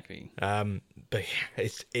 Exactly. But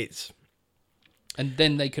it's. And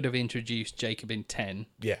then they could have introduced Jacob in 10.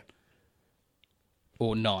 Yeah.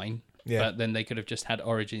 Or 9. Yeah. But then they could have just had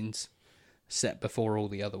Origins set before all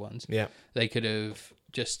the other ones. Yeah. They could have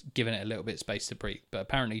just given it a little bit of space to breathe. But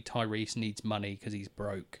apparently Tyrese needs money because he's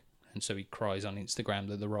broke. And so he cries on Instagram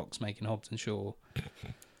that The Rock's making Hobbs and Shaw.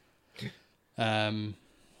 But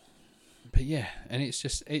yeah, and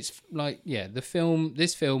it's like,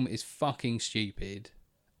 this film is fucking stupid.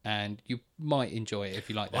 And you might enjoy it if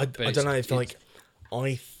you like that. I don't know if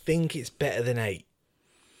I think it's better than 8.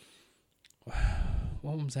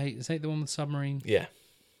 What was 8? Is 8 the one with the submarine? Yeah.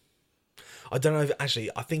 I don't know if actually.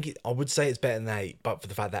 I would say it's better than 8, but for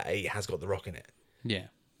the fact that 8 has got The Rock in it. Yeah.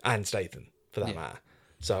 And Statham, for that matter.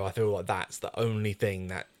 So I feel like that's the only thing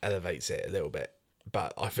that elevates it a little bit.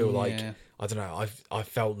 But I feel like I don't know. I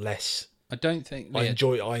felt less. I don't think I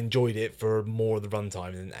enjoyed it for more of the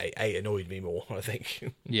runtime than 8. 8 annoyed me more, I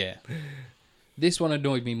think. Yeah. This one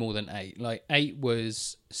annoyed me more than 8. Like 8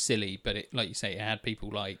 was silly, but it, like you say, it had people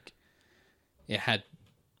like. It had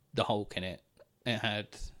the Hulk in it. It had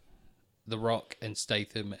The Rock and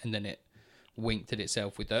Statham, and then it winked at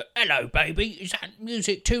itself with the "Hello, baby, is that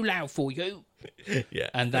music too loud for you?" Yeah.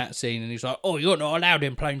 And that scene, and he's like, "Oh, you're not allowed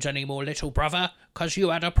in planes anymore, little brother, because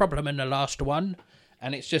you had a problem in the last one."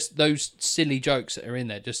 And it's just those silly jokes that are in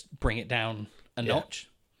there just bring it down a notch.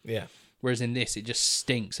 Yeah. Whereas in this, it just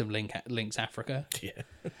stinks of Link's Africa. Yeah.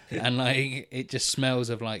 And like it just smells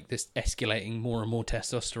of like this escalating more and more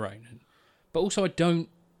testosterone. But also, I don't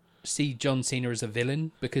see John Cena as a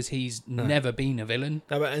villain because he's never been a villain.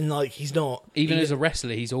 No, but, and like he's not even as a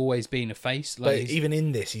wrestler. He's always been a face. Like, but even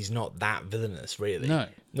in this, he's not that villainous, really. No,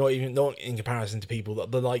 not in comparison to people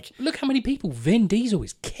that. But like, look how many people Vin Diesel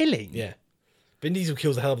is killing. Yeah, Vin Diesel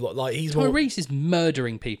kills a hell of a lot. Like he's Tyrese is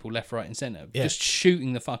murdering people left, right, and centre. Yeah. Just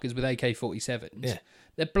shooting the fuckers with AK-47s. Yeah,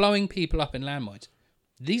 they're blowing people up in landmines.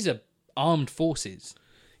 These are armed forces.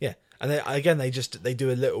 Yeah, and they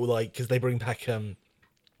do a little like because they bring back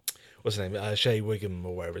what's his name? Shea Wiggum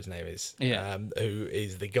or whatever his name is. Yeah. Who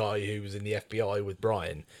is the guy who was in the FBI with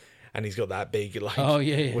Brian, and he's got that big like. Oh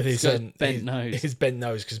yeah. With his bent nose. His bent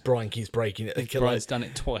nose because Brian keeps breaking it. Brian's done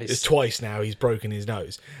it twice. It's twice now. He's broken his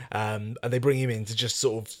nose, and they bring him in to just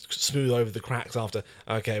sort of smooth over the cracks after.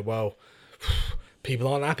 Okay, well. People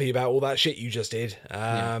aren't happy about all that shit you just did,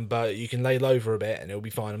 but you can lay low for a bit and it'll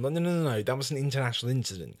be fine. I'm like, no, that was an international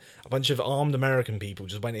incident. A bunch of armed American people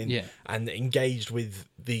just went in and engaged with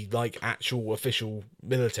the like actual official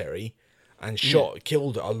military and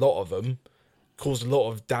killed a lot of them, caused a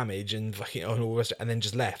lot of damage and fucking all the rest, and then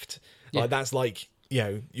just left. Like that's like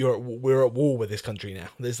we're at war with this country now.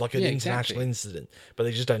 There's like an international incident, but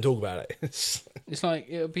they just don't talk about it. It's like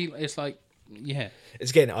yeah.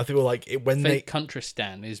 It's again, I feel like when Fake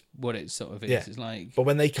Countrystan is what it sort of is. Yeah. It's like, but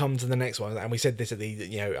when they come to the next one, and we said this at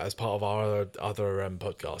the as part of our other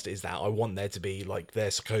podcast, is that I want there to be like their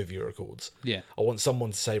Sokovia Accords. yeah, I want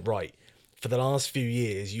someone to say, right, for the last few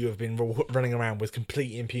years, you have been running around with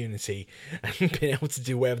complete impunity and been able to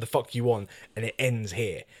do whatever the fuck you want, and it ends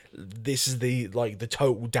here. This is the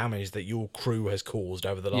total damage that your crew has caused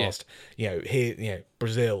over the last,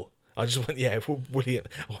 Brazil. I just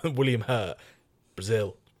want, William Hurt,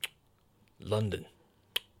 Brazil, London,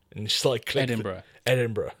 and just like click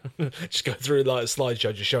Edinburgh. Just go through like a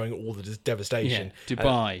slideshow, just showing all the devastation. Yeah.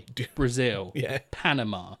 Dubai, Brazil, yeah,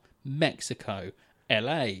 Panama, Mexico,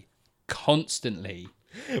 LA. Constantly,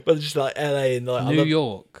 but just like LA and like New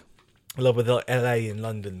York. I love with like LA and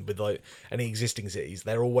London with like any existing cities.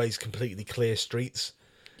 They're always completely clear streets.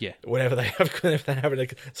 Yeah. Whenever they're having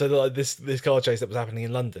so like this car chase that was happening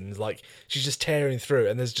in London is like she's just tearing through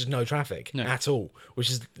and there's just no traffic at all, which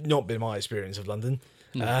has not been my experience of London.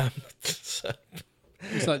 No. So.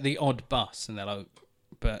 It's like the odd bus, and they're like,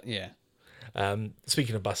 but yeah.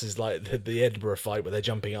 Speaking of buses, like the Edinburgh fight where they're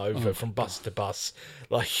jumping over from bus to bus,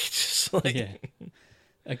 like just like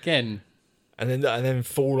again, and then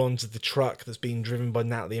fall onto the truck that's being driven by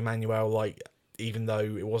Natalie Emmanuel, like even though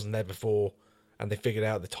it wasn't there before, and they figured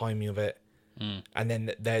out the timing of it, and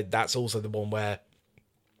then that's also the one where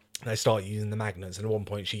they start using the magnets, and at one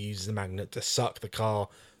point she uses the magnet to suck the car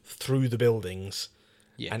through the buildings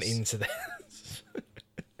and into the.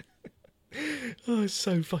 Oh, it's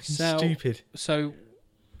so fucking stupid. So,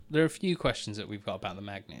 there are a few questions that we've got about the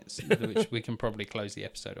magnets, which we can probably close the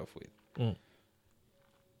episode off with.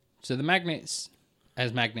 So, the magnets,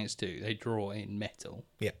 as magnets do, they draw in metal.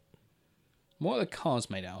 Yeah. What are the cars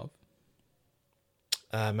made out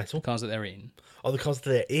of? Metal. The cars that they're in. Oh, the cars that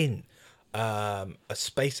they're in. A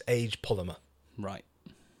space-age polymer. Right.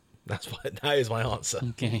 That is my answer.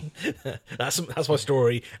 Okay. That's my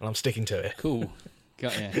story, and I'm sticking to it. Cool.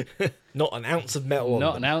 Got you. Not an ounce of metal.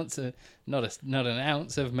 Not an ounce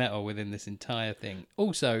of metal within this entire thing.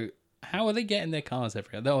 Also, how are they getting their cars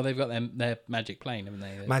everywhere? Oh, they've got their magic plane, haven't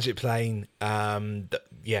they? Magic plane.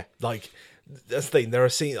 Yeah, like that's the thing. There are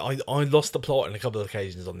scenes. I lost the plot on a couple of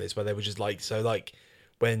occasions on this, where they were just like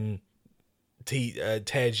when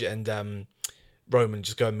Tej and Roman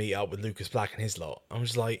just go and meet up with Lucas Black and his lot. I'm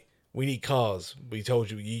just like, we need cars. We told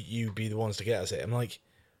you you'd be the ones to get us it. I'm like,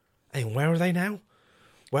 hey, where are they now?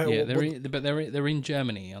 They're in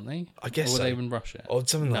Germany, aren't they? I guess or were so. they in Russia? Or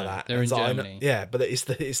something like that. They're in Germany. Yeah, but it's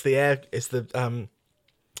the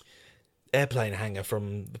airplane hangar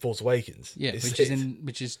from The Force Awakens. Yeah,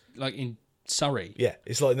 which is like in Surrey. Yeah,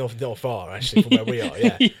 it's like not far actually from where we are.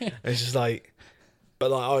 Yeah, And it's just like, but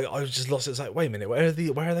like I was just lost. It's like, wait a minute, where are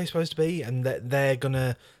they supposed to be? And they're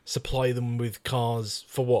gonna supply them with cars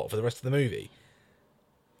for what? For the rest of the movie?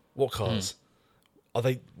 What cars? Are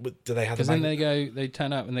they? Do they have? Because then they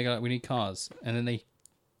turn up and they go, like, we need cars, and then they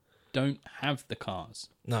don't have the cars.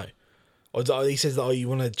 No. Or he says that you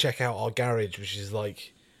want to check out our garage, which is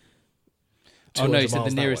like. Oh no! He said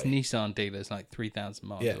the nearest Nissan dealer is like 3,000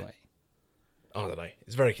 miles away. I don't know.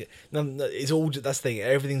 It's very. No, it's all. That's the thing.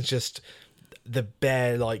 Everything's just the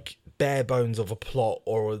bare bones of a plot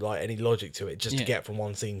or like any logic to it, just to get from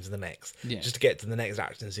one scene to the next, just to get to the next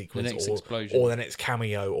action sequence, the next explosion, or the next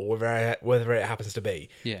cameo, or whether it happens to be.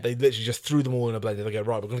 Yeah, they literally just threw them all in a blender. They go,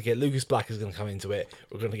 right, we're going to get Lucas Black is going to come into it.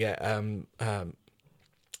 We're going to get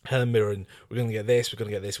Helen Mirren. We're going to get this. We're going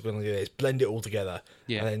to get this. We're going to get this. Blend it all together,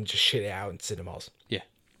 and then just shit it out in cinemas. Yeah,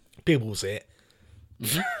 people will see it.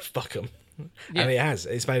 Fuck them, and it has.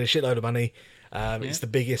 It's made a shitload of money. It's the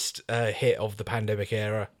biggest hit of the pandemic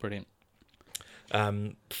era. Brilliant.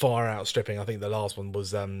 Far outstripping, I think the last one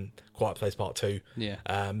was Quiet Place Part 2.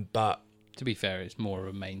 Yeah. But to be fair, it's more of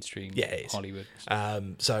a mainstream Hollywood.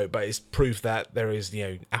 But it's proof that there is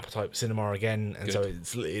appetite for cinema again, and so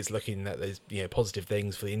it's looking that there's positive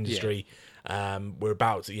things for the industry. Yeah. We're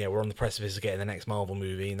on the precipice of getting the next Marvel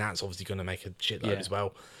movie, and that's obviously going to make a shitload as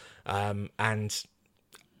well. And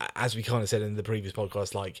as we kind of said in the previous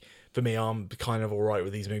podcast, like for me, I'm kind of all right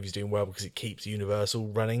with these movies doing well because it keeps Universal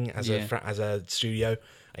running as a studio.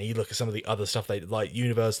 And you look at some of the other stuff they like.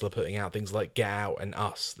 Universal are putting out things like Get Out and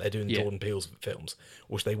Us. They're doing Jordan Peele's films,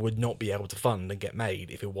 which they would not be able to fund and get made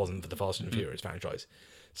if it wasn't for the Fast and Furious franchise.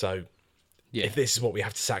 So, if this is what we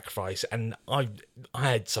have to sacrifice, and I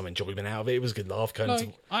had some enjoyment out of it. It was a good laugh.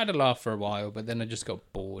 I had a laugh for a while, but then I just got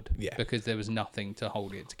bored. Yeah, because there was nothing to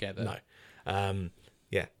hold it together. No.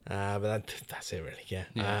 But that's it really. Yeah.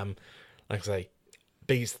 Like I say,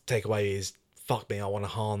 biggest takeaway is fuck me. I want a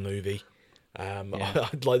Han movie.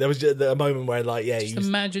 Like there was just a moment where like just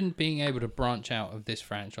imagine being able to branch out of this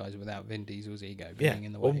franchise without Vin Diesel's ego being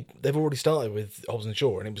in the way. Well, they've already started with Hobbs and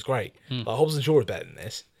Shaw, and it was great. Like Hobbs and Shaw is better than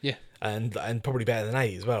this, and probably better than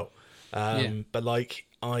 8 as well. But like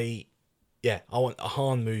I want a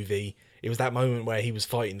Han movie. It was that moment where he was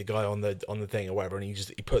fighting the guy on the thing or whatever, and he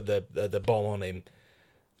put the bomb on him.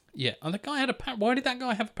 Yeah, and the guy had why did that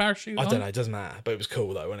guy have a parachute on? I don't know, it doesn't matter, but it was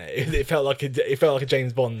cool though, wasn't it? It felt like a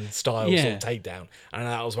James Bond style sort of takedown, and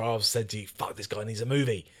that was where I was said to you, "Fuck, this guy needs a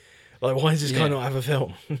movie. Like, why does this guy not have a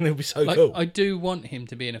film? It'll be so cool." I do want him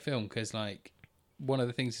to be in a film because, like, one of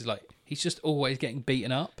the things is like he's just always getting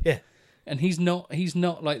beaten up. Yeah. And he's not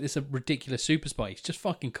like this ridiculous super spy. He's just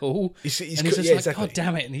fucking cool. He's just like, exactly. God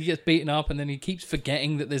damn it. And he gets beaten up and then he keeps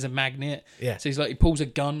forgetting that there's a magnet. Yeah. So he's like, he pulls a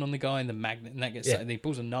gun on the guy and the magnet, and that gets, and he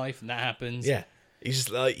pulls a knife and that happens. Yeah. He's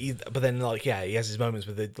just like, but then like, he has his moments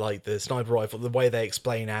with the sniper rifle. The way they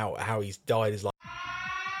explain out how he's died is like,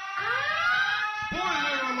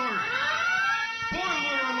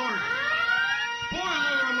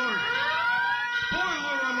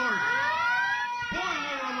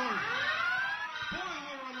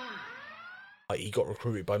 he got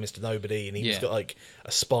recruited by Mr. Nobody, and he was got like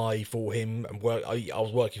a spy for him, and I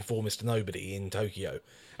was working for Mr. Nobody in Tokyo,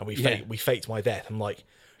 and we faked my death. I'm like,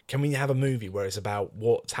 can we have a movie where it's about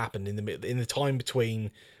what's happened in the time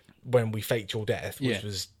between when we faked your death, which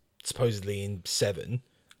was supposedly in 7,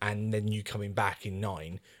 and then you coming back in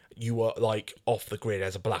 9? You were like off the grid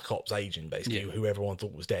as a Black Ops agent, basically, who everyone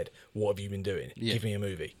thought was dead. What have you been doing? Give me a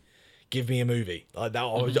movie. Give me a movie like that.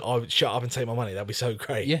 I would shut up and take my money. That'd be so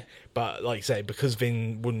great. Yeah. But like you say, because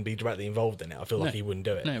Vin wouldn't be directly involved in it, I feel like he wouldn't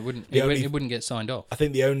do it. No, it wouldn't. It wouldn't get signed off. I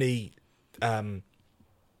think the only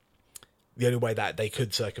way that they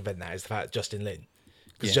could circumvent that is the fact that Justin Lin,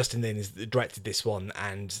 because Justin Lin has directed this one,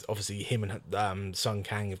 and obviously him and Sung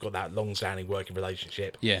Kang have got that long-standing working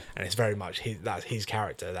relationship. Yeah. And it's very much that's his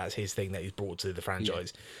character. That's his thing that he's brought to the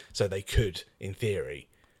franchise. So they could, in theory.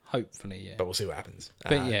 Hopefully, yeah. But we'll see what happens.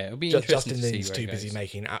 But it'll be interesting Justin to see Lin's where too it busy goes.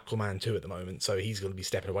 making Aquaman 2 at the moment, so he's going to be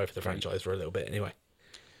stepping away from the franchise for a little bit anyway.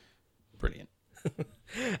 Brilliant.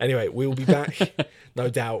 Anyway, we'll be back, no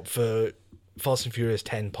doubt, for Fast and Furious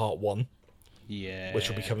 10 Part 1. Yeah. Which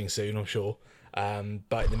will be coming soon, I'm sure.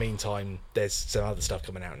 But in the meantime, there's some other stuff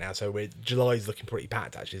coming out now. So July's looking pretty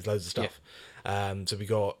packed, actually. There's loads of stuff. So we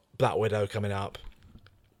got Black Widow coming up.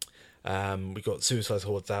 We've got Suicide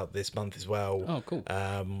Squad's out this month as well. Oh, cool.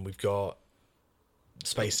 We've got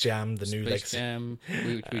Space Jam, the new legacy. Space Jam,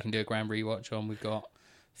 which we can do a grand rewatch on. We've got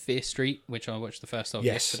Fear Street, which I watched the first of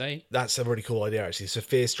yesterday. That's a really cool idea, actually. So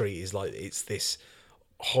Fear Street is like, it's this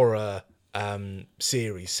horror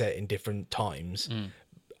series set in different times, and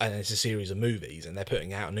it's a series of movies, and they're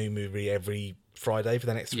putting out a new movie every Friday for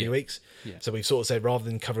the next 3 weeks. So we've sort of said, rather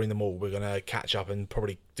than covering them all, we're going to catch up and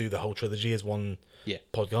probably do the whole trilogy as one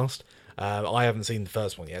podcast. I haven't seen the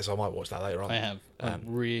first one yet, so I might watch that later on. I have. I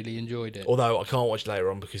really enjoyed it. Although I can't watch it later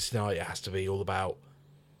on because tonight it has to be all about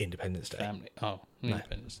Independence Day. Family. Oh,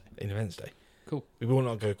 Independence Day. Independence Day. Cool. We will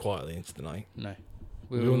not go quietly into the night. No.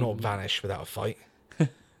 We will not vanish without a fight.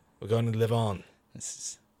 We're going to live on.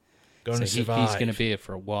 Going to survive. He's going to be here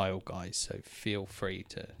for a while, guys, so feel free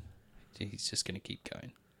to... He's just going to keep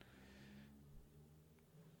going.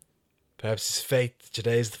 Perhaps it's fate.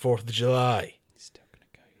 Today is the 4th of July. He's still going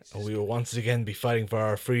to go. And we will once again be fighting for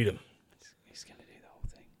our freedom. He's going to do the whole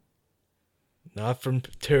thing. Not from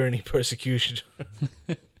tyranny, persecution,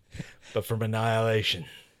 but from annihilation.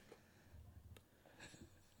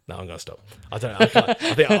 No, I'm going to stop. I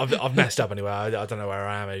think I've messed up anyway. I don't know where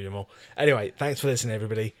I am anymore. Anyway, thanks for listening,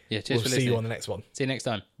 everybody. Yeah, cheers we'll for see listening. you on the next one. See you next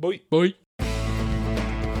time. Bye. Bye.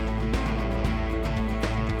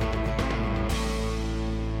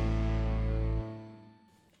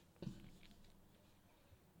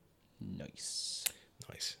 Nice.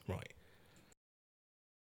 Right.